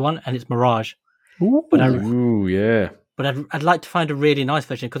really want, and it's Mirage. Ooh. But Ooh, yeah. But I'd like to find a really nice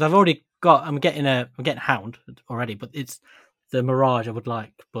version, because I've already got. I'm getting Hound already, but it's the Mirage I would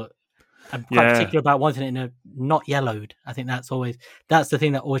like. But I'm quite particular about wanting it in a not yellowed. I think that's the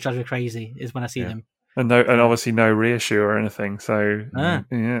thing that always drives me crazy is when I see them. And obviously no reissue or anything. So yeah,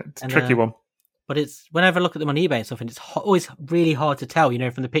 it's a tricky one. But it's whenever I look at them on eBay and stuff, and it's always really hard to tell,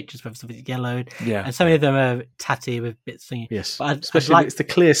 from the pictures whether something's yellowed. Yeah, and so many of them are tatty with bits thingy. Yes, but especially it's the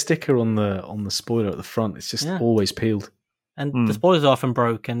clear sticker on the spoiler at the front. It's just always peeled. And the spoilers are often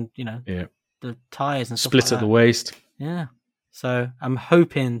broke, and the tires and stuff split like at that. the waist. Yeah, so I'm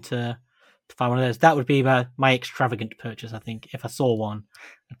hoping to find one of those. That would be my extravagant purchase. I think if I saw one,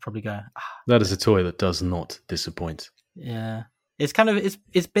 I'd probably go. That is a toy that does not disappoint. Yeah. It's kind of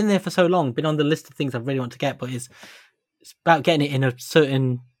it's been there for so long, been on the list of things I really want to get, but it's about getting it in a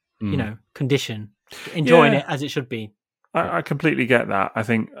certain condition, enjoying it as it should be. I completely get that. I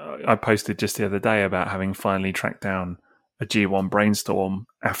think I posted just the other day about having finally tracked down a G1 Brainstorm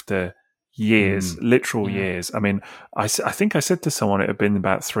after years, literal years. I mean, I think I said to someone it had been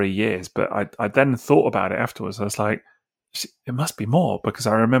about 3 years, but I then thought about it afterwards. I was like, it must be more, because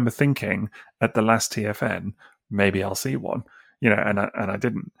I remember thinking at the last TFN, maybe I'll see one, and I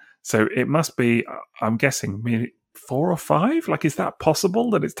didn't. So it must be, I'm guessing, maybe 4 or 5. Like, is that possible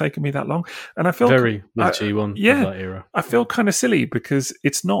that it's taken me that long? And I feel very with G1 of that era. I feel kind of silly because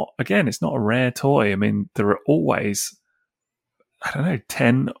it's not a rare toy. I mean, there are always, I don't know,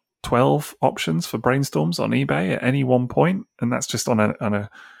 10, 12 options for brainstorms on eBay at any one point, and that's just on a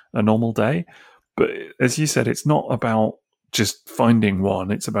normal day. But as you said, it's not about just finding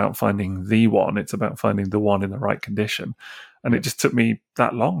one. It's about finding the one. It's about finding the one in the right condition. And it just took me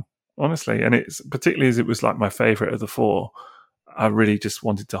that long, honestly. And it's particularly as it was like my favorite of the 4, I really just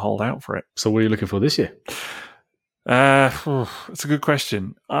wanted to hold out for it. So what are you looking for this year? It's a good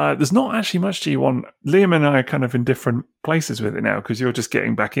question. There's not actually much G1. Liam and I are kind of in different places with it now, because you're just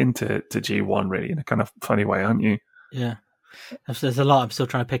getting back into G1 really in a kind of funny way, aren't you? Yeah. There's a lot I'm still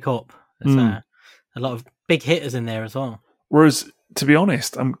trying to pick up. There's a lot of big hitters in there as well. Whereas, to be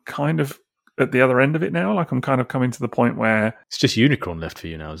honest, I'm kind of at the other end of it now. Like, I'm kind of coming to the point where it's just Unicron left for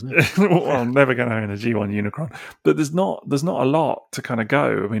you now, isn't it? Well, I'm never going to own a G1 Unicron, but there's not a lot to kind of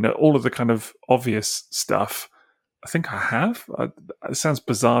go. I mean, all of the kind of obvious stuff, I think I have. It sounds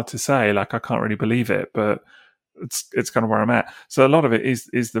bizarre to say, like I can't really believe it, but it's kind of where I'm at. So a lot of it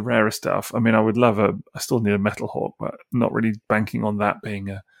is the rarer stuff. I mean, I still need a Metal Hawk, but not really banking on that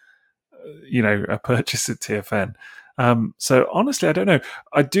being a purchase at TFN. So honestly, I don't know.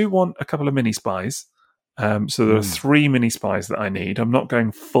 I do want a couple of mini spies. So there are 3 mini spies that I need. I'm not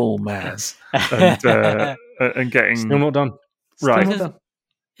going full Maz and getting still not done. Right. Not done.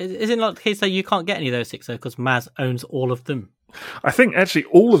 Is it not the case that you can't get any of those 6 because Maz owns all of them? I think actually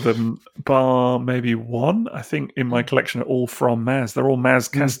all of them, bar maybe 1, I think in my collection are all from Maz. They're all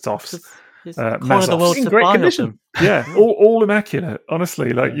Maz cast-offs. Corner of the world in supply great condition. of them. Yeah, all immaculate.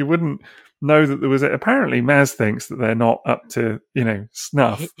 Honestly, like you wouldn't know that there was. Apparently, Maz thinks that they're not up to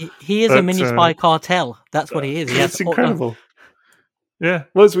snuff. He is a mini spy cartel. That's what he is. It's incredible. Yeah,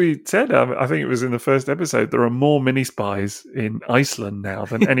 well, as we said, I think it was in the first episode, there are more mini spies in Iceland now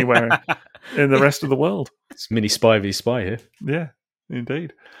than anywhere in the rest of the world. It's mini spy v spy here. Yeah,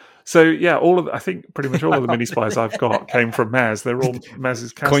 indeed. So yeah, I think pretty much all of the mini spies I've got came from Maz. They're all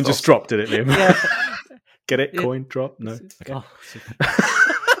Maz's cast-offs. Coin just dropped, did it, Liam? Yeah. Get it? Coin drop? No. Okay.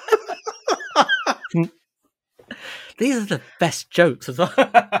 These are the best jokes as well.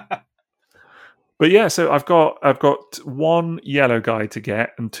 But yeah, so I've got 1 yellow guy to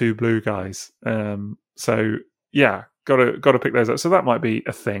get and 2 blue guys. So yeah, got to pick those up. So that might be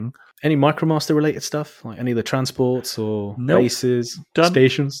a thing. Any Micromaster related stuff, like any of the transports or Nope. bases, Done.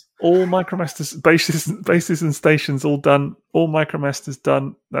 stations? All Micromasters bases and stations all done. All Micromasters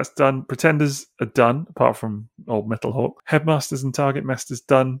done. That's done. Pretenders are done, apart from old Metal Hawk. Headmasters and Target Masters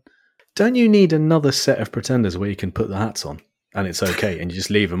done. Don't you need another set of Pretenders where you can put the hats on and it's okay, and you just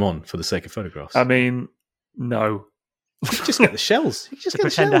leave them on for the sake of photographs? I mean, no. You just get the shells. You just The get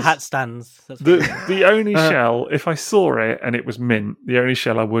the pretender shells. hat stands. That's what The only shell, if I saw it and it was mint, the only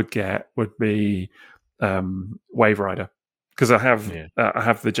shell I would get would be Wave Rider, because I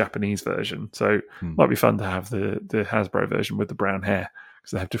have the Japanese version, so it might be fun to have the Hasbro version with the brown hair,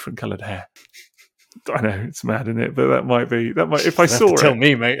 because they have different coloured hair. I know it's mad, isn't it? But that might if I saw it. Tell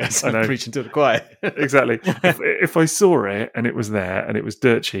me, mate. That's I know. preaching to the choir. Exactly. if I saw it and it was there and it was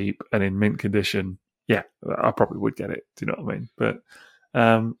dirt cheap and in mint condition, yeah, I probably would get it. Do you know what I mean?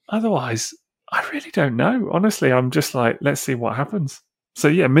 But otherwise, I really don't know. Honestly, I'm just like, let's see what happens. So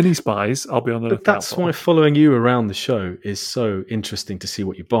yeah, mini spies, I'll be on the But lookout that's for. why following you around the show is so interesting to see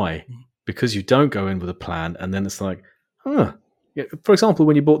what you buy, because you don't go in with a plan and then it's like, huh. Yeah, for example,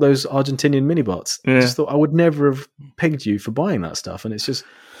 when you bought those Argentinian mini-bots, I just thought I would never have pegged you for buying that stuff. And it's just,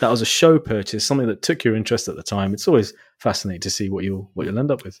 that was a show purchase, something that took your interest at the time. It's always fascinating to see what you'll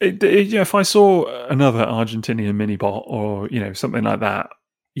end up with. If I saw another Argentinian mini bot or something like that,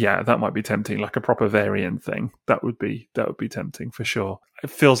 yeah, that might be tempting, like a proper variant thing. That would be tempting for sure. It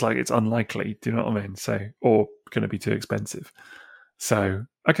feels like it's unlikely. Do you know what I mean? So, or going to be too expensive. So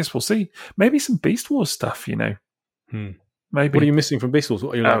I guess we'll see. Maybe some Beast Wars stuff. Maybe. What are you missing from Beast Wars?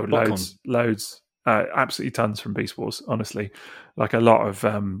 What are you like? Loads. Absolutely tons from Beast Wars, honestly. Like a lot of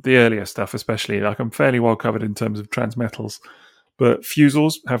the earlier stuff, especially. Like I'm fairly well covered in terms of transmetals. But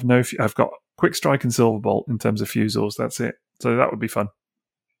Fusels have I've got Quick Strike and Silverbolt in terms of Fusels. That's it. So that would be fun.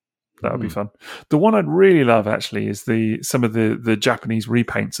 That would be fun. The one I'd really love, actually, is some of the Japanese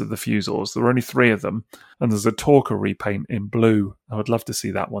repaints of the Fusels. There are only 3 of them, and there's a Torka repaint in blue. I would love to see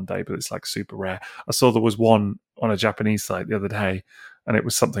that one day, but it's like super rare. I saw there was one on a Japanese site the other day, and it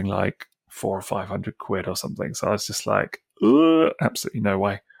was something like 1,000 yen. And I was like, 400 or 500 quid or something. So I was just like, absolutely no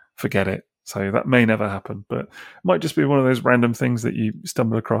way, forget it. So that may never happen, but it might just be one of those random things that you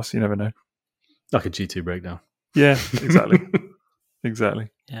stumble across. You never know. Like a G2 breakdown. Yeah, exactly. Exactly.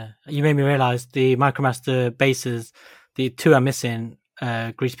 Yeah, you made me realise the Micromaster bases, the two are missing,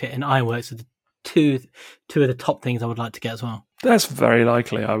 Grease Pit and Ironworks are the two of the top things I would like to get as well. That's very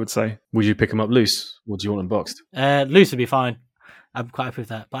likely, I would say. Would you pick them up loose, or do you want them boxed? Loose would be fine. I'm quite happy with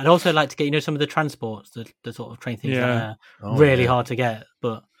that. But I'd also like to get, some of the transports, the sort of train things that are really hard to get,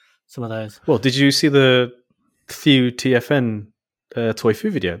 but some of those. Well, did you see the Thew TFN Toy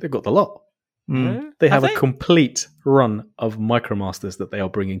Fu video? They've got the lot. They have a complete run of Micromasters that they are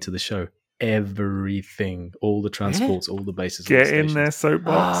bringing to the show. Everything, all the transports, all the bases. Get in there,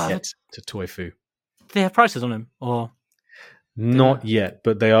 soapbox. Get to Toy Fu. Do they have prices on them? Or not yet,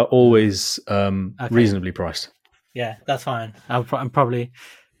 but they are always reasonably priced. Yeah, that's fine. I'm probably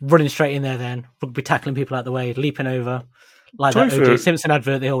running straight in there then. We'll be tackling people out the way, leaping over. Like that O.J. Simpson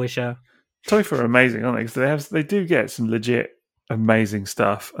advert they always show. Toy Fu are amazing, aren't they? Because they do get some legit amazing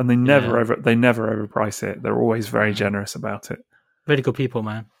stuff, and they never overprice it. They're always very generous about it. Really good people,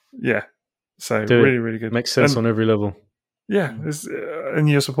 man. Yeah, so really, really good. Makes sense on every level. Yeah, and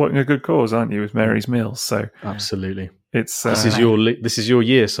you're supporting a good cause, aren't you, with Mary's Meals? So absolutely, it's this is your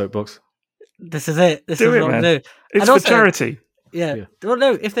year, Soapbox. This is it. This do is it, what man. I do. It's for charity. Yeah. Well,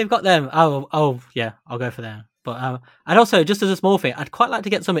 no, if they've got them, I'll go for them. But and also, just as a small thing, I'd quite like to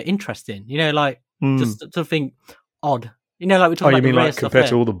get something interesting. Just something odd. Like we're talking about. You mean the like compared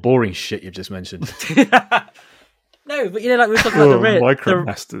to all the boring shit you've just mentioned? No, but like we're talking about the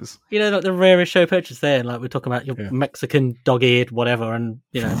Micromasters. Like the rarest show purchase there, and like we're talking about your Mexican dog-eared whatever, and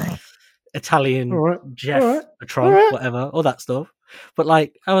Italian Jeff Patron, whatever, all that stuff. But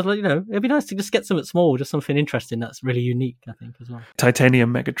like, I was like, it'd be nice to just get something small, just something interesting that's really unique, I think, as well.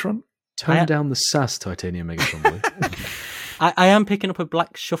 Titanium Megatron. Tone down the sass, Titanium Megatron boy. I am picking up a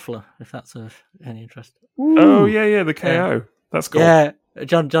black shuffler, if that's of any interest. Ooh. Oh yeah, the KO. That's cool. Yeah,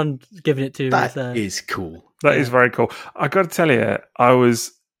 John's giving it to me. That is cool. That is very cool. I got to tell you, I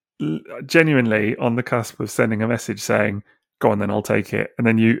was genuinely on the cusp of sending a message saying, "Go on, then I'll take it." And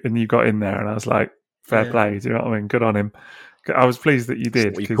then you got in there, and I was like, "Fair play." Do you know what I mean? Good on him. I was pleased that you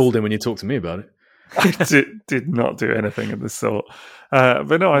did. You called him when you talked to me about it. I did not do anything of the sort.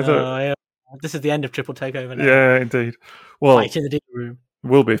 But no, I thought this is the end of Triple Takeover now. Yeah, indeed. Well, fight in the deep room.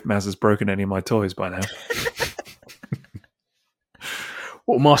 Will be if Maz has broken any of my toys by now.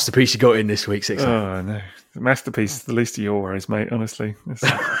 What masterpiece you got in this week, Sixer? Oh no, the masterpiece is the least of your worries, mate. Honestly, it's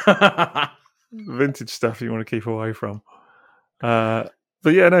vintage stuff you want to keep away from. But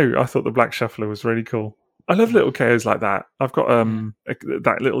yeah, no, I thought the Black Shuffler was really cool. I love little KOs like that. I've got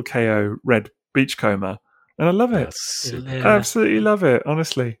that little KO red Beachcomber, and I love it. I absolutely love it.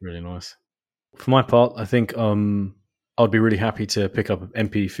 Honestly, really nice. For my part, I think I'd be really happy to pick up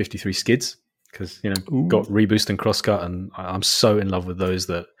MP53 skids because got reboost and crosscut, and I'm so in love with those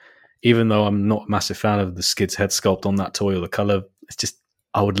that even though I'm not a massive fan of the skids head sculpt on that toy or the color, it's just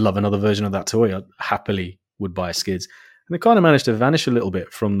I would love another version of that toy. I happily would buy skids, and they kind of managed to vanish a little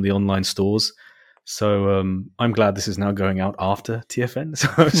bit from the online stores. So I'm glad this is now going out after TFN, so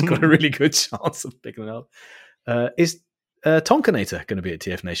it's got a really good chance of picking it up. Is Tonkanator going to be at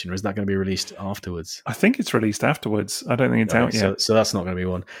TF Nation, or is that going to be released afterwards? I think it's released afterwards. I don't think it's out yet. So that's not going to be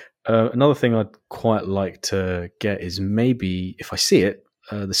one. Another thing I'd quite like to get is maybe, if I see it,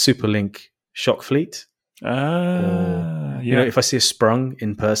 the Superlink Shock Fleet. If I see a Sprung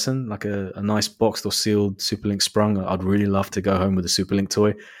in person, like a nice boxed or sealed Superlink Sprung, I'd really love to go home with a Superlink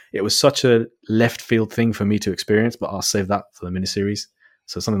toy. It was such a left field thing for me to experience, but I'll save that for the miniseries.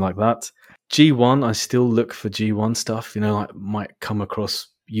 So something like that. G1, I still look for G1 stuff. Like might come across.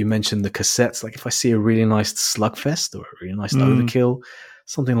 You mentioned the cassettes. Like if I see a really nice Slugfest or a really nice Overkill,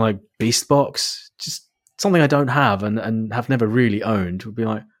 something like Beast Box, just something I don't have and have never really owned, would be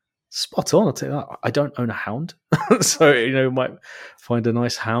like spot on. I'll tell you that. I don't own a Hound, so might find a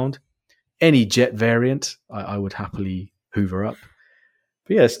nice Hound. Any Jet variant, I would happily hoover up.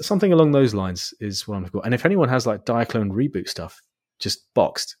 But yes, something along those lines is what I'm looking for. And if anyone has like Diaclone reboot stuff, just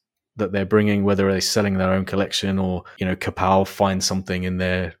boxed, that they're bringing, whether they're selling their own collection or, Kapow find something in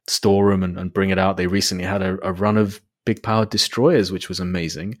their storeroom and bring it out. They recently had a run of Big Power Destroyers, which was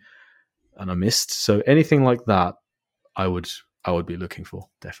amazing, and I missed. So anything like that, I would be looking for,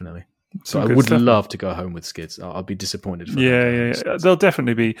 definitely. So I would love to go home with skids. I'll be disappointed. Yeah. They'll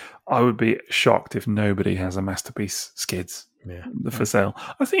definitely be. I would be shocked if nobody has a Masterpiece skids for sale.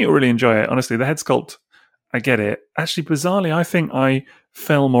 I think you'll really enjoy it. Honestly, the head sculpt, I get it. Actually, bizarrely, I think I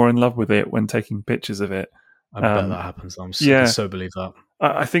fell more in love with it when taking pictures of it. I bet that happens. I so believe that.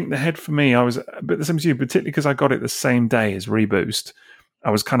 I think the head for me, I was a bit the same as you, particularly because I got it the same day as Reboost.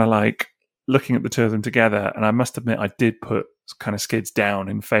 I was kind of like looking at the two of them together, and I must admit I did put kind of Skids down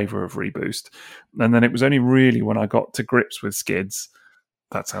in favour of Reboost. And then it was only really when I got to grips with Skids.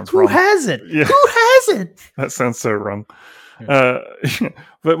 That sounds wrong. Who hasn't? Yeah. Who hasn't? That sounds so wrong. Yeah.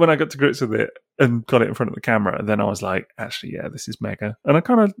 But when I got to grips with it and got it in front of the camera, then I was like, actually, yeah, this is mega. And I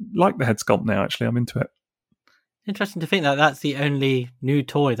kind of like the head sculpt now, actually. I'm into it. Interesting to think that that's the only new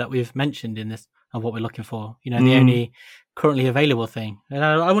toy that we've mentioned in this of what we're looking for. The only currently available thing. And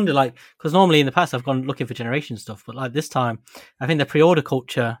I wonder, like, because normally in the past I've gone looking for generation stuff, but like this time, I think the pre-order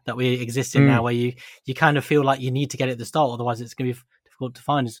culture that we exist in now, where you kind of feel like you need to get it at the start, otherwise it's going to be difficult to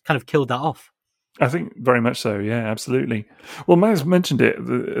find, has kind of killed that off. I think very much so. Yeah, absolutely. Well, Maz mentioned it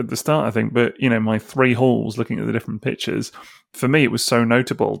at the start, I think, but my 3 hauls, looking at the different pictures, for me it was so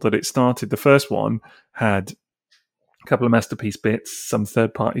notable that it started. The first one had a couple of masterpiece bits, some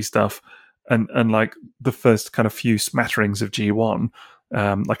third-party stuff, and like the first kind of few smatterings of G1,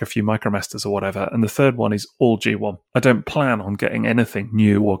 like a few Micromasters or whatever. And the third one is all G1. I don't plan on getting anything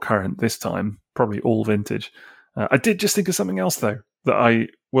new or current this time, probably all vintage. I did just think of something else, though, that I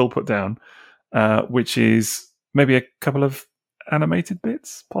will put down, which is maybe a couple of animated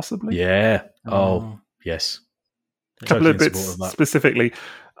bits, possibly. Yeah. Oh, yes. A couple of Totally in bits support of that. specifically.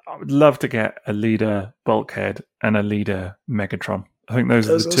 I would love to get a leader Bulkhead and a leader Megatron. I think those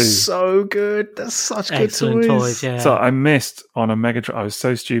are the two. So good. That's such good Excellent toys, yeah. So I missed on a Megatron. I was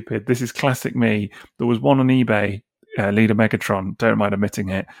so stupid. This is classic me. There was one on eBay, leader Megatron, don't mind admitting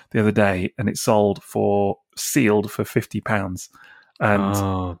it, the other day, and it sold sealed for £50.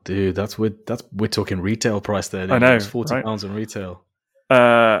 And dude, we're talking retail price there. I know, It's £40 on retail.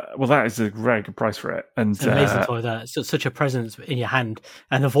 well, that is a very good price for it. And It's an amazing toy. That it's such a presence in your hand,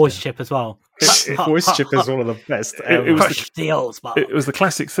 and the voice chip as well. Voice chip is one of the best. It was Crush the old spot. It was the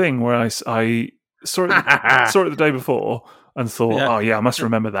classic thing where I saw it the day before and thought, oh yeah, I must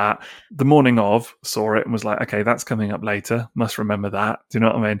remember that. The morning of, saw it and was like, okay, that's coming up later. Must remember that. Do you know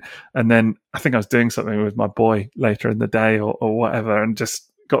what I mean? And then I think I was doing something with my boy later in the day or whatever, and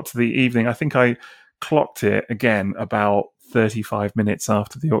just got to the evening. I think I clocked it again about 35 minutes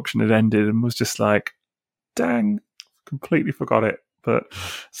after the auction had ended and was just like, dang, completely forgot it. But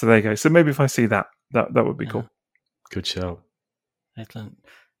so there you go. So maybe if I see that would be cool. Good show. Excellent.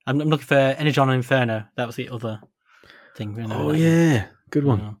 I'm looking for Energon Inferno. That was the other thing. Oh yeah, good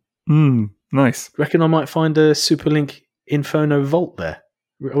one. Nice. Reckon I might find a Superlink Inferno Vault there.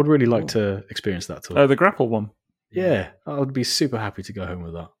 I would really like to experience that toy. The grapple one. Yeah, I would be super happy to go home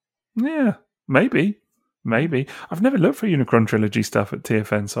with that. Yeah, maybe. I've never looked for Unicron Trilogy stuff at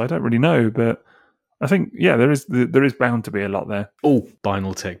TFN, so I don't really know, but I think, yeah, there is bound to be a lot there. Oh,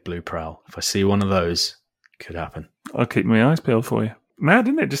 Binaltech Blue Prowl. If I see one of those, it could happen. I'll keep my eyes peeled for you. Mad,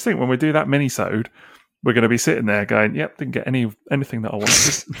 isn't it? Just think when we do that mini-sode, we're going to be sitting there going, yep, didn't get anything that I wanted.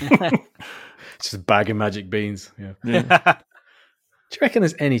 It's just a bag of magic beans. Yeah. Do you reckon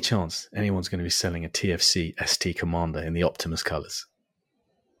there's any chance anyone's going to be selling a TFC ST Commander in the Optimus colours?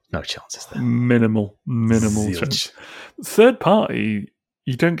 No chances there. Minimal Zilch. chance. Third party,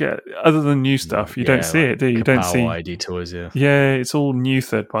 you don't get, other than new stuff, you don't see it, do you? You don't see ID toys, yeah. Yeah, it's all new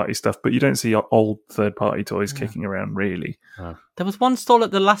third party stuff, but you don't see old third party toys kicking around, really. There was one stall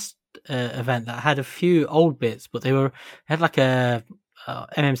at the last event that had a few old bits, but had like a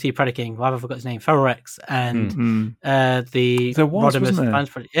MMC Predaking, why have I forgot his name? Feral Rex and the There was, Rodimus wasn't there?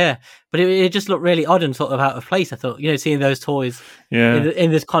 Advanced Predator. Yeah, but it just looked really odd and sort of out of place. I thought, seeing those toys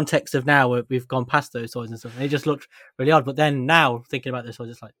in this context of now where we've gone past those toys and stuff, and it just looked really odd. But then now thinking about those toys,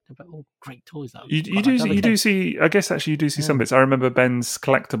 it's like they're all great toys. You do see. I guess actually you do see some bits. I remember Ben's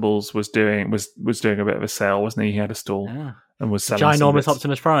Collectibles was doing a bit of a sale, wasn't he? He had a stall and was selling some ginormous bits.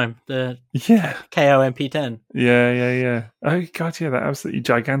 Optimus Prime, the KO MP10. Yeah. Oh god, yeah, that absolutely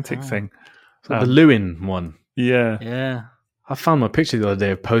gigantic thing. So the Lewin one. Yeah. I found my picture the other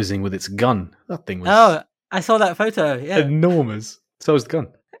day of posing with its gun. That thing was I saw that photo. Yeah. enormous. So was the gun.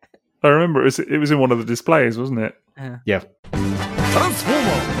 I remember it was in one of the displays, wasn't it? Yeah.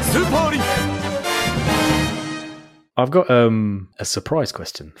 I've got a surprise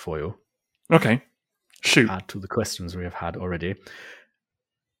question for you. Okay. Shoot. Add to the questions we have had already.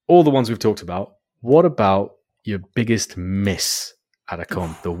 All the ones we've talked about. What about your biggest miss at a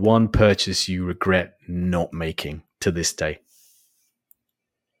con? The one purchase you regret not making to this day?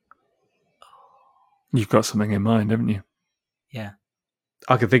 You've got something in mind, haven't you? Yeah.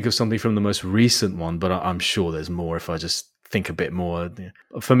 I can think of something from the most recent one, but I'm sure there's more if I just think a bit more.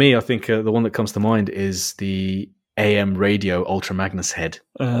 For me, I think the one that comes to mind is the AM radio Ultra Magnus head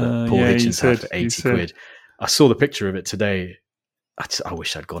that Paul Hitchens had for 80 quid. I saw the picture of it today I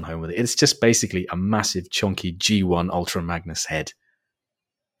wish I'd gone home with it. It's just basically a massive, chunky G1 Ultra Magnus head.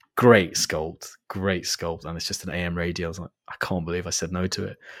 Great sculpt, and it's just an AM radio. I was like, I can't believe I said no to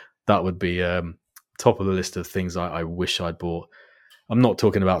it. That would be top of the list of things I wish I'd bought. I'm not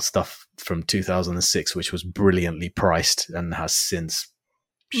talking about stuff from 2006, which was brilliantly priced and has since.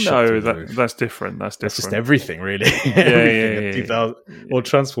 No, that's different. That's just everything, really. Yeah. 2000, or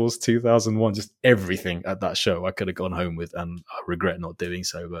Transformers 2001, just everything at that show I could have gone home with, and I regret not doing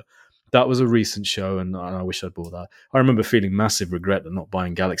so. But that was a recent show, and I wish I'd bought that. I remember feeling massive regret at not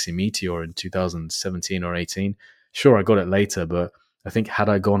buying Galaxy Meteor in 2017 or 18. Sure, I got it later, but I think had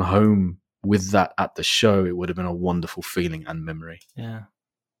I gone home with that at the show, it would have been a wonderful feeling and memory. Yeah.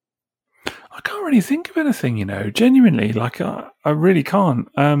 I can't really think of anything, genuinely. Like, I really can't.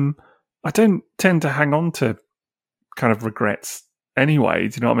 I don't tend to hang on to kind of regrets anyway.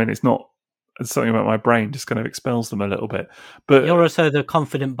 Do you know what I mean? It's something about my brain just kind of expels them a little bit. But you're also the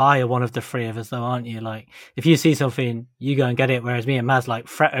confident buyer, one of the three of us, though, aren't you? Like, if you see something, you go and get it, whereas me and Maz, like,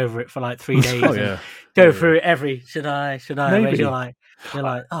 fret over it for, like, 3 days. Go through every, should I? Maybe. You're like,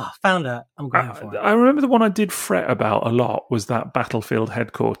 found it. I'm going for it. I remember the one I did fret about a lot was that Battlefield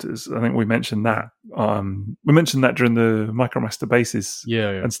Headquarters. I think we mentioned that. We mentioned that during the Micromaster bases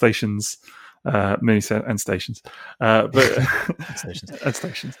and stations, mini-set and stations. But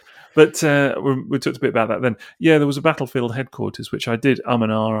stations. But we talked a bit about that then. Yeah, there was a Battlefield Headquarters, which I did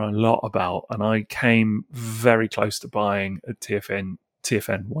and ah a lot about, and I came very close to buying a TFN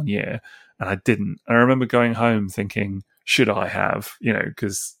 1 year, and I didn't. And I remember going home thinking, should I have,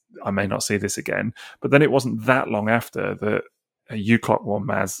 because I may not see this again. But then it wasn't that long after that you clocked one,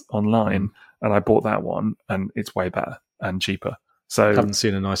 Maz, online, and I bought that one, and it's way better and cheaper. So I haven't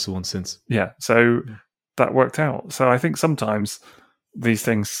seen a nicer one since. Yeah, so that worked out. So I think sometimes these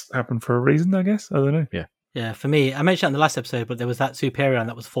things happen for a reason, I guess. I don't know. Yeah, for me, I mentioned that in the last episode, but there was that Superion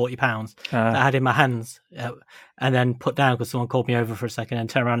that was £40 that I had in my hands and then put down because someone called me over for a second and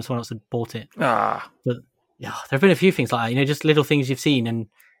turned around and someone else had bought it. But yeah, there have been a few things like that, just little things you've seen and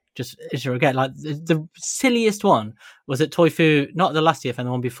just as you forget. Like the silliest one was at Toy Fu, not the last year, and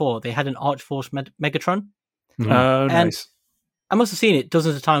the one before. They had an Archforce Megatron. Oh, nice. I must have seen it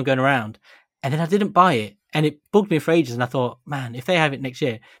dozens of times going around, and then I didn't buy it. And it bugged me for ages, and I thought, man, if they have it next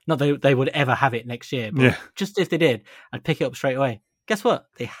year, not that they would ever have it next year, but just if they did, I'd pick it up straight away. Guess what?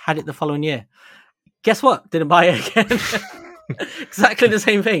 They had it the following year. Guess what? Didn't buy it again. Exactly the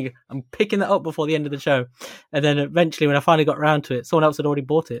same thing. I'm picking that up before the end of the show. And then eventually, when I finally got around to it, someone else had already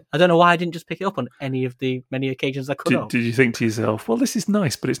bought it. I don't know why I didn't just pick it up on any of the many occasions I could have. Did you think to yourself, well, this is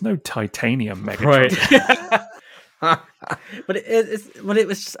nice, but it's no titanium Megatron. Right. But it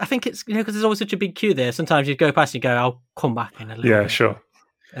was just, I think it's because there's always such a big queue there. Sometimes you go past and you go, I'll come back in a little bit. Sure.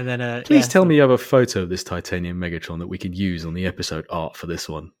 And then please tell me you have a photo of this titanium Megatron that we could use on the episode art for this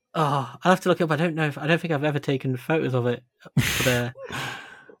one. I'll have to look up. I don't think I've ever taken photos of it. But,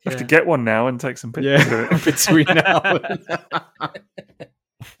 you have to get one now and take some pictures of it between now and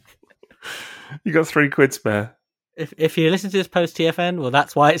you got £3 spare. If you listen to this post TFN, well,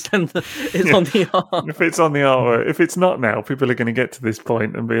 that's why it's on the art. If it's on the artwork, if it's not now, people are going to get to this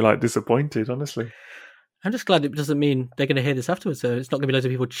point and be like disappointed. Honestly, I'm just glad it doesn't mean they're going to hear this afterwards. So it's not going to be loads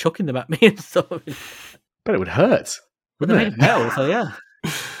of people chucking them at me and stuff. But it would hurt, wouldn't it? Hell, so yeah.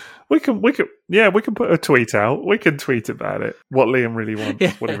 We can put a tweet out. We can tweet about it. What Liam really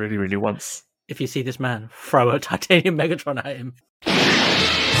wants. What he really, really wants. If you see this man, throw a titanium Megatron at him.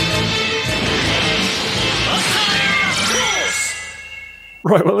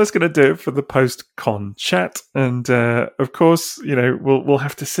 Right, well, that's going to do it for the post-con chat. And, of course, we'll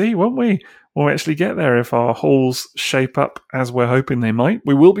have to see, won't we? When we actually get there, if our hauls shape up as we're hoping they might.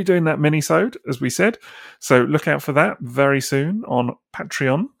 We will be doing that mini-sode, as we said. So look out for that very soon on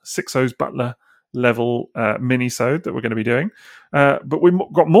Patreon, Sixo's Butler level mini-sode that we're going to be doing. But we've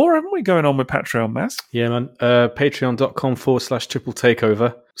got more, haven't we, going on with Patreon, Mass? Yeah, man. Patreon.com/triple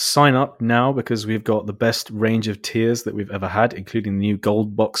takeover. Sign up now because we've got the best range of tiers that we've ever had, including the new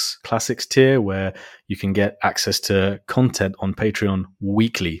Gold Box Classics tier, where you can get access to content on Patreon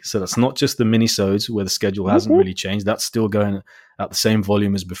weekly. So that's not just the mini-sodes where the schedule hasn't really changed. That's still going at the same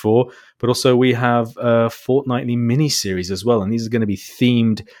volume as before. But also we have a fortnightly mini-series as well. And these are going to be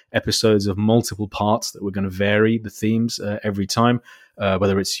themed episodes of multiple parts that we're going to vary the themes every time.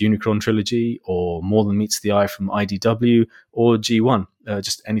 Whether it's Unicron Trilogy or More Than Meets the Eye from IDW or G1,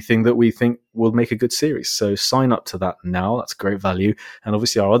 just anything that we think will make a good series. So sign up to that now. That's great value. And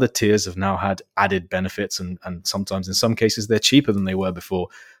obviously our other tiers have now had added benefits and sometimes in some cases they're cheaper than they were before.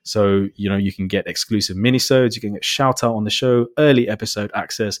 So, you can get exclusive minisodes, you can get shout out on the show, early episode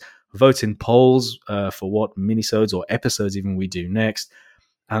access, vote in polls for what minisodes or episodes even we do next.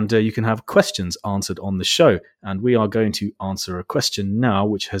 And you can have questions answered on the show. And we are going to answer a question now,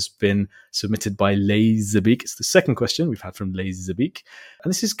 which has been submitted by Laserbeak. It's the second question we've had from Laserbeak. And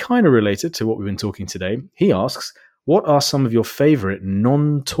this is kind of related to what we've been talking today. He asks, what are some of your favorite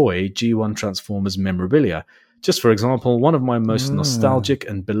non-toy G1 Transformers memorabilia? Just for example, one of my most nostalgic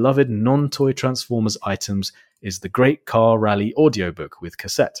and beloved non-toy Transformers items is the Great Car Rally audiobook with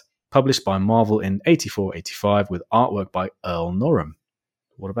cassette, published by Marvel in 84-85 with artwork by Earl Norham.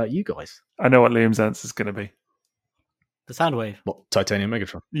 What about you guys? I know what Liam's answer is going to be. The Soundwave. What, Titanium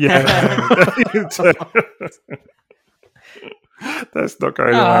Megatron? Yeah. That's not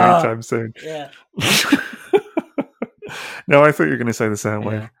going away anytime soon. Yeah. No, I thought you were going to say the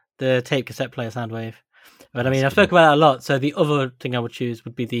Soundwave. Yeah. The tape cassette player Soundwave. But I mean, I've spoken about that a lot. So the other thing I would choose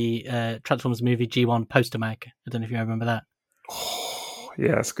would be the Transformers movie G1 poster mag. I don't know if you remember that. Oh,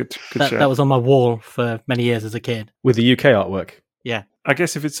 yeah, that's good. That was on my wall for many years as a kid. With the UK artwork. Yeah. I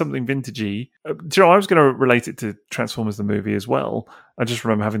guess if it's something vintagey, do you know, I was going to relate it to Transformers the movie as well. I just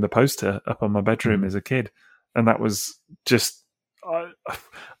remember having the poster up on my bedroom as a kid, and that was just. I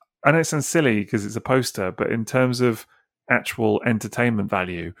know it sounds silly because it's a poster, but in terms of actual entertainment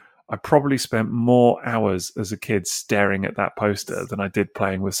value, I probably spent more hours as a kid staring at that poster than I did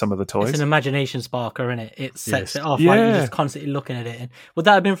playing with some of the toys. It's an imagination sparker, isn't it? It sets it off. Yeah. Like you're just constantly looking at it. And would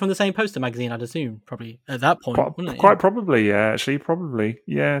that have been from the same poster magazine, I'd assume, probably, at that point, wouldn't it? Quite probably, yeah. Actually, probably.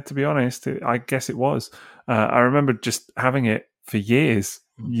 Yeah, to be honest, I guess it was. I remember just having it for years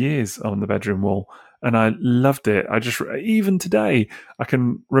on the bedroom wall. And I loved it. Even today, I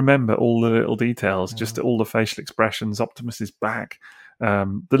can remember all the little details, just all the facial expressions. Optimus is back.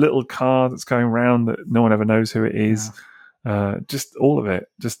 The little car that's going around that no one ever knows who it is. Yeah. Just all of it.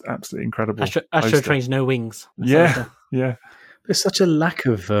 Just absolutely incredible. Astro Train's no wings. Yeah. There's such a lack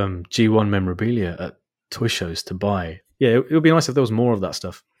of G1 memorabilia at toy shows to buy. Yeah, it would be nice if there was more of that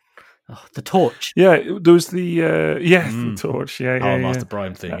stuff. Oh, the torch. Yeah, there was the the torch. Yeah, Master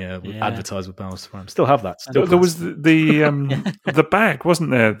Prime thing. Yeah, advertised with Master Prime. Still have that. There was the the bag, wasn't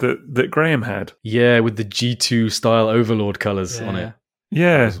there, that Graham had? Yeah, with the G2 style Overlord colours on it.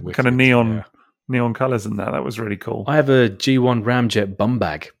 Yeah, kind of neon colours and that. That was really cool. I have a G1 Ramjet bum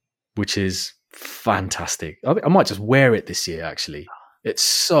bag, which is fantastic. I might just wear it this year, actually. It's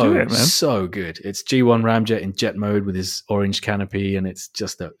so good. It's G1 Ramjet in jet mode with his orange canopy, and it's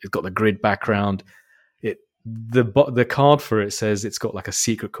just it's got the grid background. The card for it says it's got like a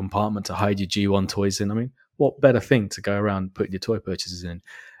secret compartment to hide your G1 toys in. I mean, what better thing to go around putting your toy purchases in,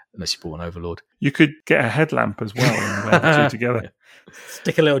 unless you bought an Overlord. You could get a headlamp as well and wear the two together.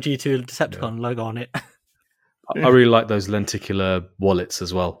 Stick a little G2 Decepticon logo on it. I really like those lenticular wallets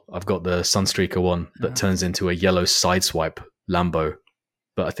as well. I've got the Sunstreaker one that turns into a yellow sideswipe Lambo.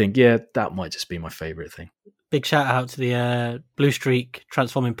 But I think, that might just be my favourite thing. Big shout out to the Blue Streak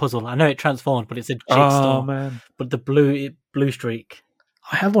transforming puzzle. I know it transformed, but it's a jigsaw. Oh, man. But the Blue Streak.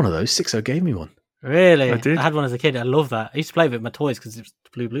 I have one of those. Sixo gave me one. Really? I did. I had one as a kid. I love that. I used to play with my toys because it was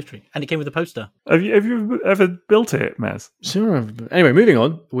Blue Streak. And it came with a poster. Have you ever built it, Maz? Sure. Anyway, moving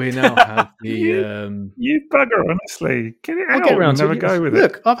on. We now have the... you bugger, honestly. Get it out. I'll get around to never go with it.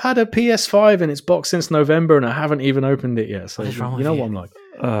 Look, I've had a PS5 in its box since November and I haven't even opened it yet. So What is wrong you with know you? what I'm like.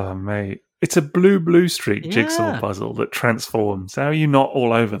 Oh, mate. It's a blue streak jigsaw puzzle that transforms. How are you not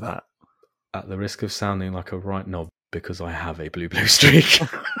all over that? At the risk of sounding like a right knob, because I have a blue streak.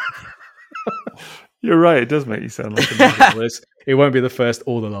 You're right. It does make you sound like a nugget. It won't be the first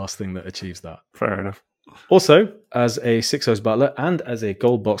or the last thing that achieves that. Fair enough. Also, as a Sixo's Butler and as a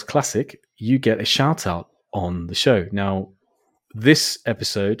Gold Box Classic, you get a shout out on the show. Now, this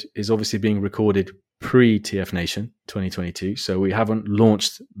episode is obviously being recorded pre-TF Nation 2022, so we haven't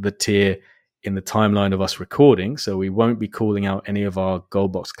launched the tier in the timeline of us recording, so we won't be calling out any of our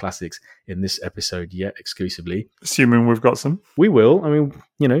Gold Box Classics in this episode yet exclusively. Assuming we've got some. We will. I mean,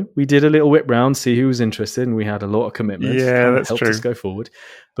 we did a little whip round, see who was interested, and we had a lot of commitments. Yeah, that's helped true. us go forward.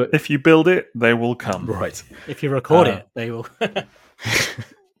 But if you build it, they will come. Right. If you record it, they will.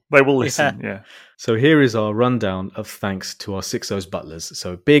 They will listen, yeah. So here is our rundown of thanks to our Sixo's Butlers.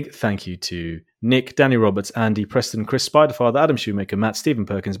 So a big thank you to Nick, Danny Roberts, Andy, Preston, Chris Spiderfather, Adam Shoemaker, Matt, Stephen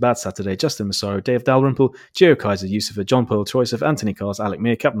Perkins, Bad Saturday, Justin Massaro, Dave Dalrymple, Gio Kaiser, Yusufa, John Pearl, Troysef, Anthony Cars, Alec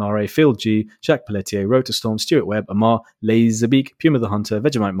Meir, Captain R.A., Phil G, Jacques Pelletier, Rotorstorm, Stuart Webb, Amar, Laserbeak, Puma the Hunter,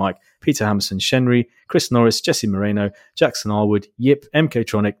 Vegemite Mike, Peter Hammerson, Shenry, Chris Norris, Jesse Moreno, Jackson Arwood, Yip, MK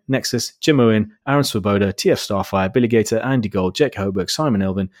Tronic, Nexus, Jim Owen, Aaron Swoboda, TF Starfire, Billy Gator, Andy Gold, Jake Hoberg, Simon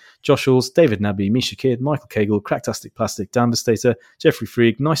Elvin, Josh Alls, David Nabby, Misha Kidd, Michael Cagle, Cracktastic Plastic, Danvestator, Jeffrey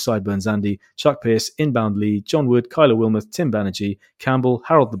Freeg, Nice Sideburns Andy, Chuck Pierce, Inbound Lee, John Wood, Kyler Wilmoth, Tim Banerjee, Campbell,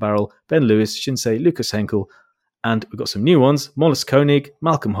 Harold the Barrel, Ben Lewis, Shinsei, Lucas Henkel, and we've got some new ones, Mollis Koenig,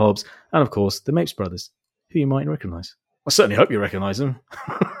 Malcolm Hobbs, and of course the Mapes brothers, who you might recognise. I certainly hope you recognise them.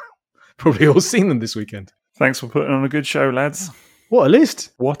 Probably all seen them this weekend. Thanks for putting on a good show, lads. What a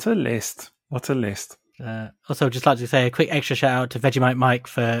list. What a list. What a list. Also, just like to say a quick extra shout out to Vegemite Mike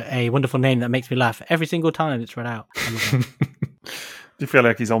for a wonderful name that makes me laugh every single time it's read out. Do you feel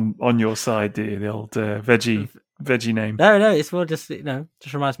like he's on your side, do you? The old veggie name. No, it's more just,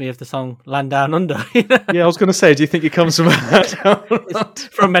 just reminds me of the song Land Down Under. Yeah, I was going to say, do you think it comes from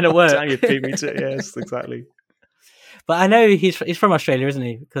from Men at Work? Dang, you beat me to it. Yes, exactly. But I know he's from Australia, isn't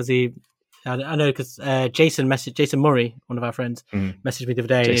he? Because I know because Jason Murray, one of our friends, messaged me the other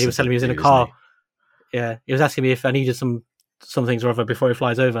day. Jason, he was telling me he was in a car. Yeah, he was asking me if I needed some things or other before he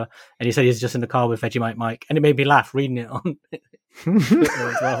flies over, and he said he's just in the car with Vegemite Mike, and it made me laugh reading it on Twitter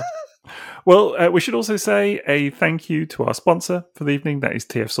as well. Well, we should also say a thank you to our sponsor for the evening. That is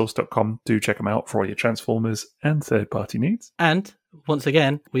tfsource.com. Do check them out for all your Transformers and third-party needs. And once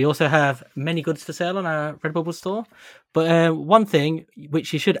again, we also have many goods for sale on our Redbubble store. But one thing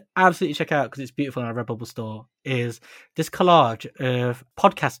which you should absolutely check out because it's beautiful on our Redbubble store is this collage of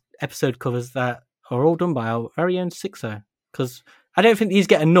podcast episode covers that are all done by our very own Sixo. Because I don't think these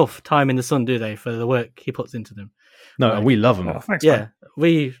get enough time in the sun, do they, for the work he puts into them. No, and we love them. Oh, thanks, yeah, man.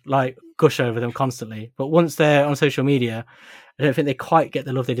 we gush over them constantly. But once they're on social media, I don't think they quite get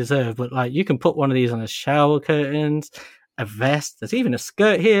the love they deserve. But you can put one of these on a shower curtains, a vest. There's even a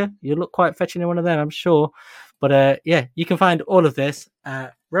skirt here. You look quite fetching in one of them, I'm sure. But you can find all of this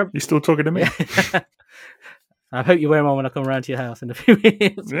at You still talking to me? I hope you wear them on when I come around to your house in a few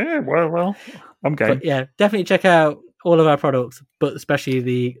minutes. Yeah, well, I'm game. But yeah, definitely check out all of our products, but especially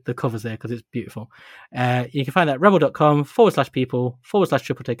the covers there because it's beautiful. You can find that at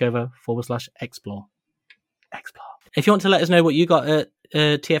rebel.com/people/triple-takeover/explore. If you want to let us know what you got at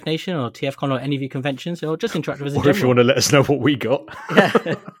TF Nation or TFCon or any of your conventions, or just interact with us in general. Or if you want to let us know what we got.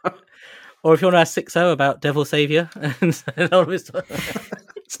 Yeah. Or if you want to ask Sixo about Devil Savior and all of his stuff.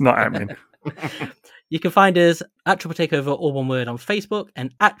 It's not happening. You can find us at Triple Takeover, all one word, on Facebook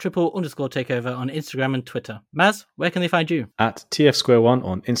and at @triple_takeover on Instagram and Twitter. Maz, where can they find you? At TF2one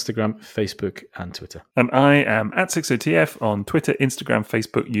on Instagram, Facebook, and Twitter. And I am at 60TF on Twitter, Instagram,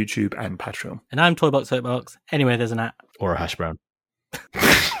 Facebook, YouTube, and Patreon. And I'm Toybox Soapbox. Anyway, there's an at. Or a hash brown.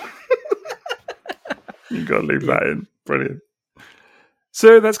 You've got to leave that in. Brilliant.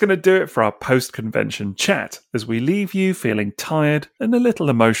 So that's going to do it for our post-convention chat, as we leave you feeling tired and a little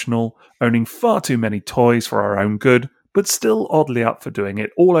emotional, owning far too many toys for our own good, but still oddly up for doing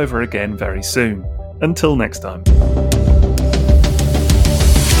it all over again very soon. Until next time.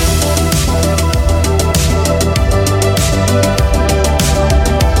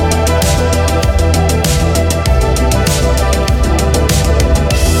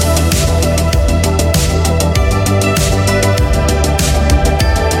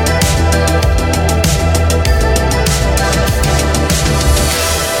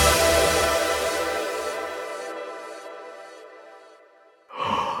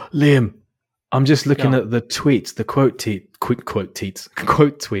 Liam, I'm just looking at the tweets, the quote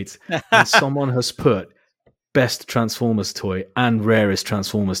tweets, and someone has put best Transformers toy and rarest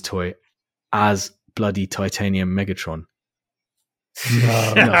Transformers toy as bloody titanium Megatron.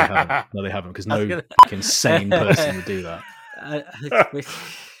 No, they haven't, because no fucking sane person would do that.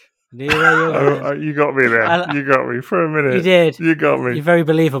 You got me there. You got me for a minute. You did. You got me. You're very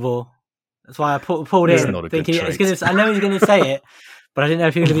believable. That's why I pulled It's in. not a good Thinking trait. I know he's going to say it, but I didn't know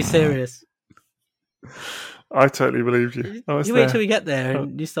if you were going to be serious. I totally believe you. You wait till we get there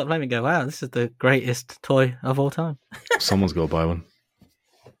and you start playing and go, wow, this is the greatest toy of all time. Someone's got to buy one.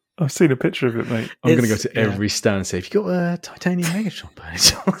 I've seen a picture of it, mate. I'm going to go to every stand and say, have you got a titanium Megatron by any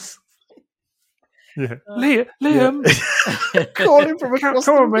chance? Yeah. Liam. Call him from across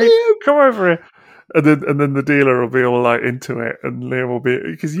Come the on, mate. room. Come over here. And then the dealer will be all like into it, and Liam will be,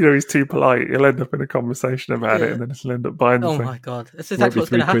 because he's too polite. He'll end up in a conversation about it, and then he'll end up buying the Oh thing. my god, this is exactly what's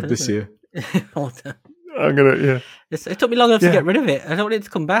going to happen this year. I'm gonna, It took me long enough to get rid of it. I don't want it to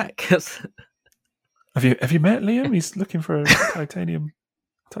come back. Have you met Liam? He's looking for a titanium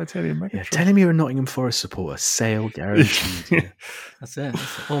Megatron. Yeah, tell him you're a Nottingham Forest supporter. Sale guaranteed. That's it.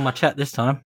 That's all my chat this time.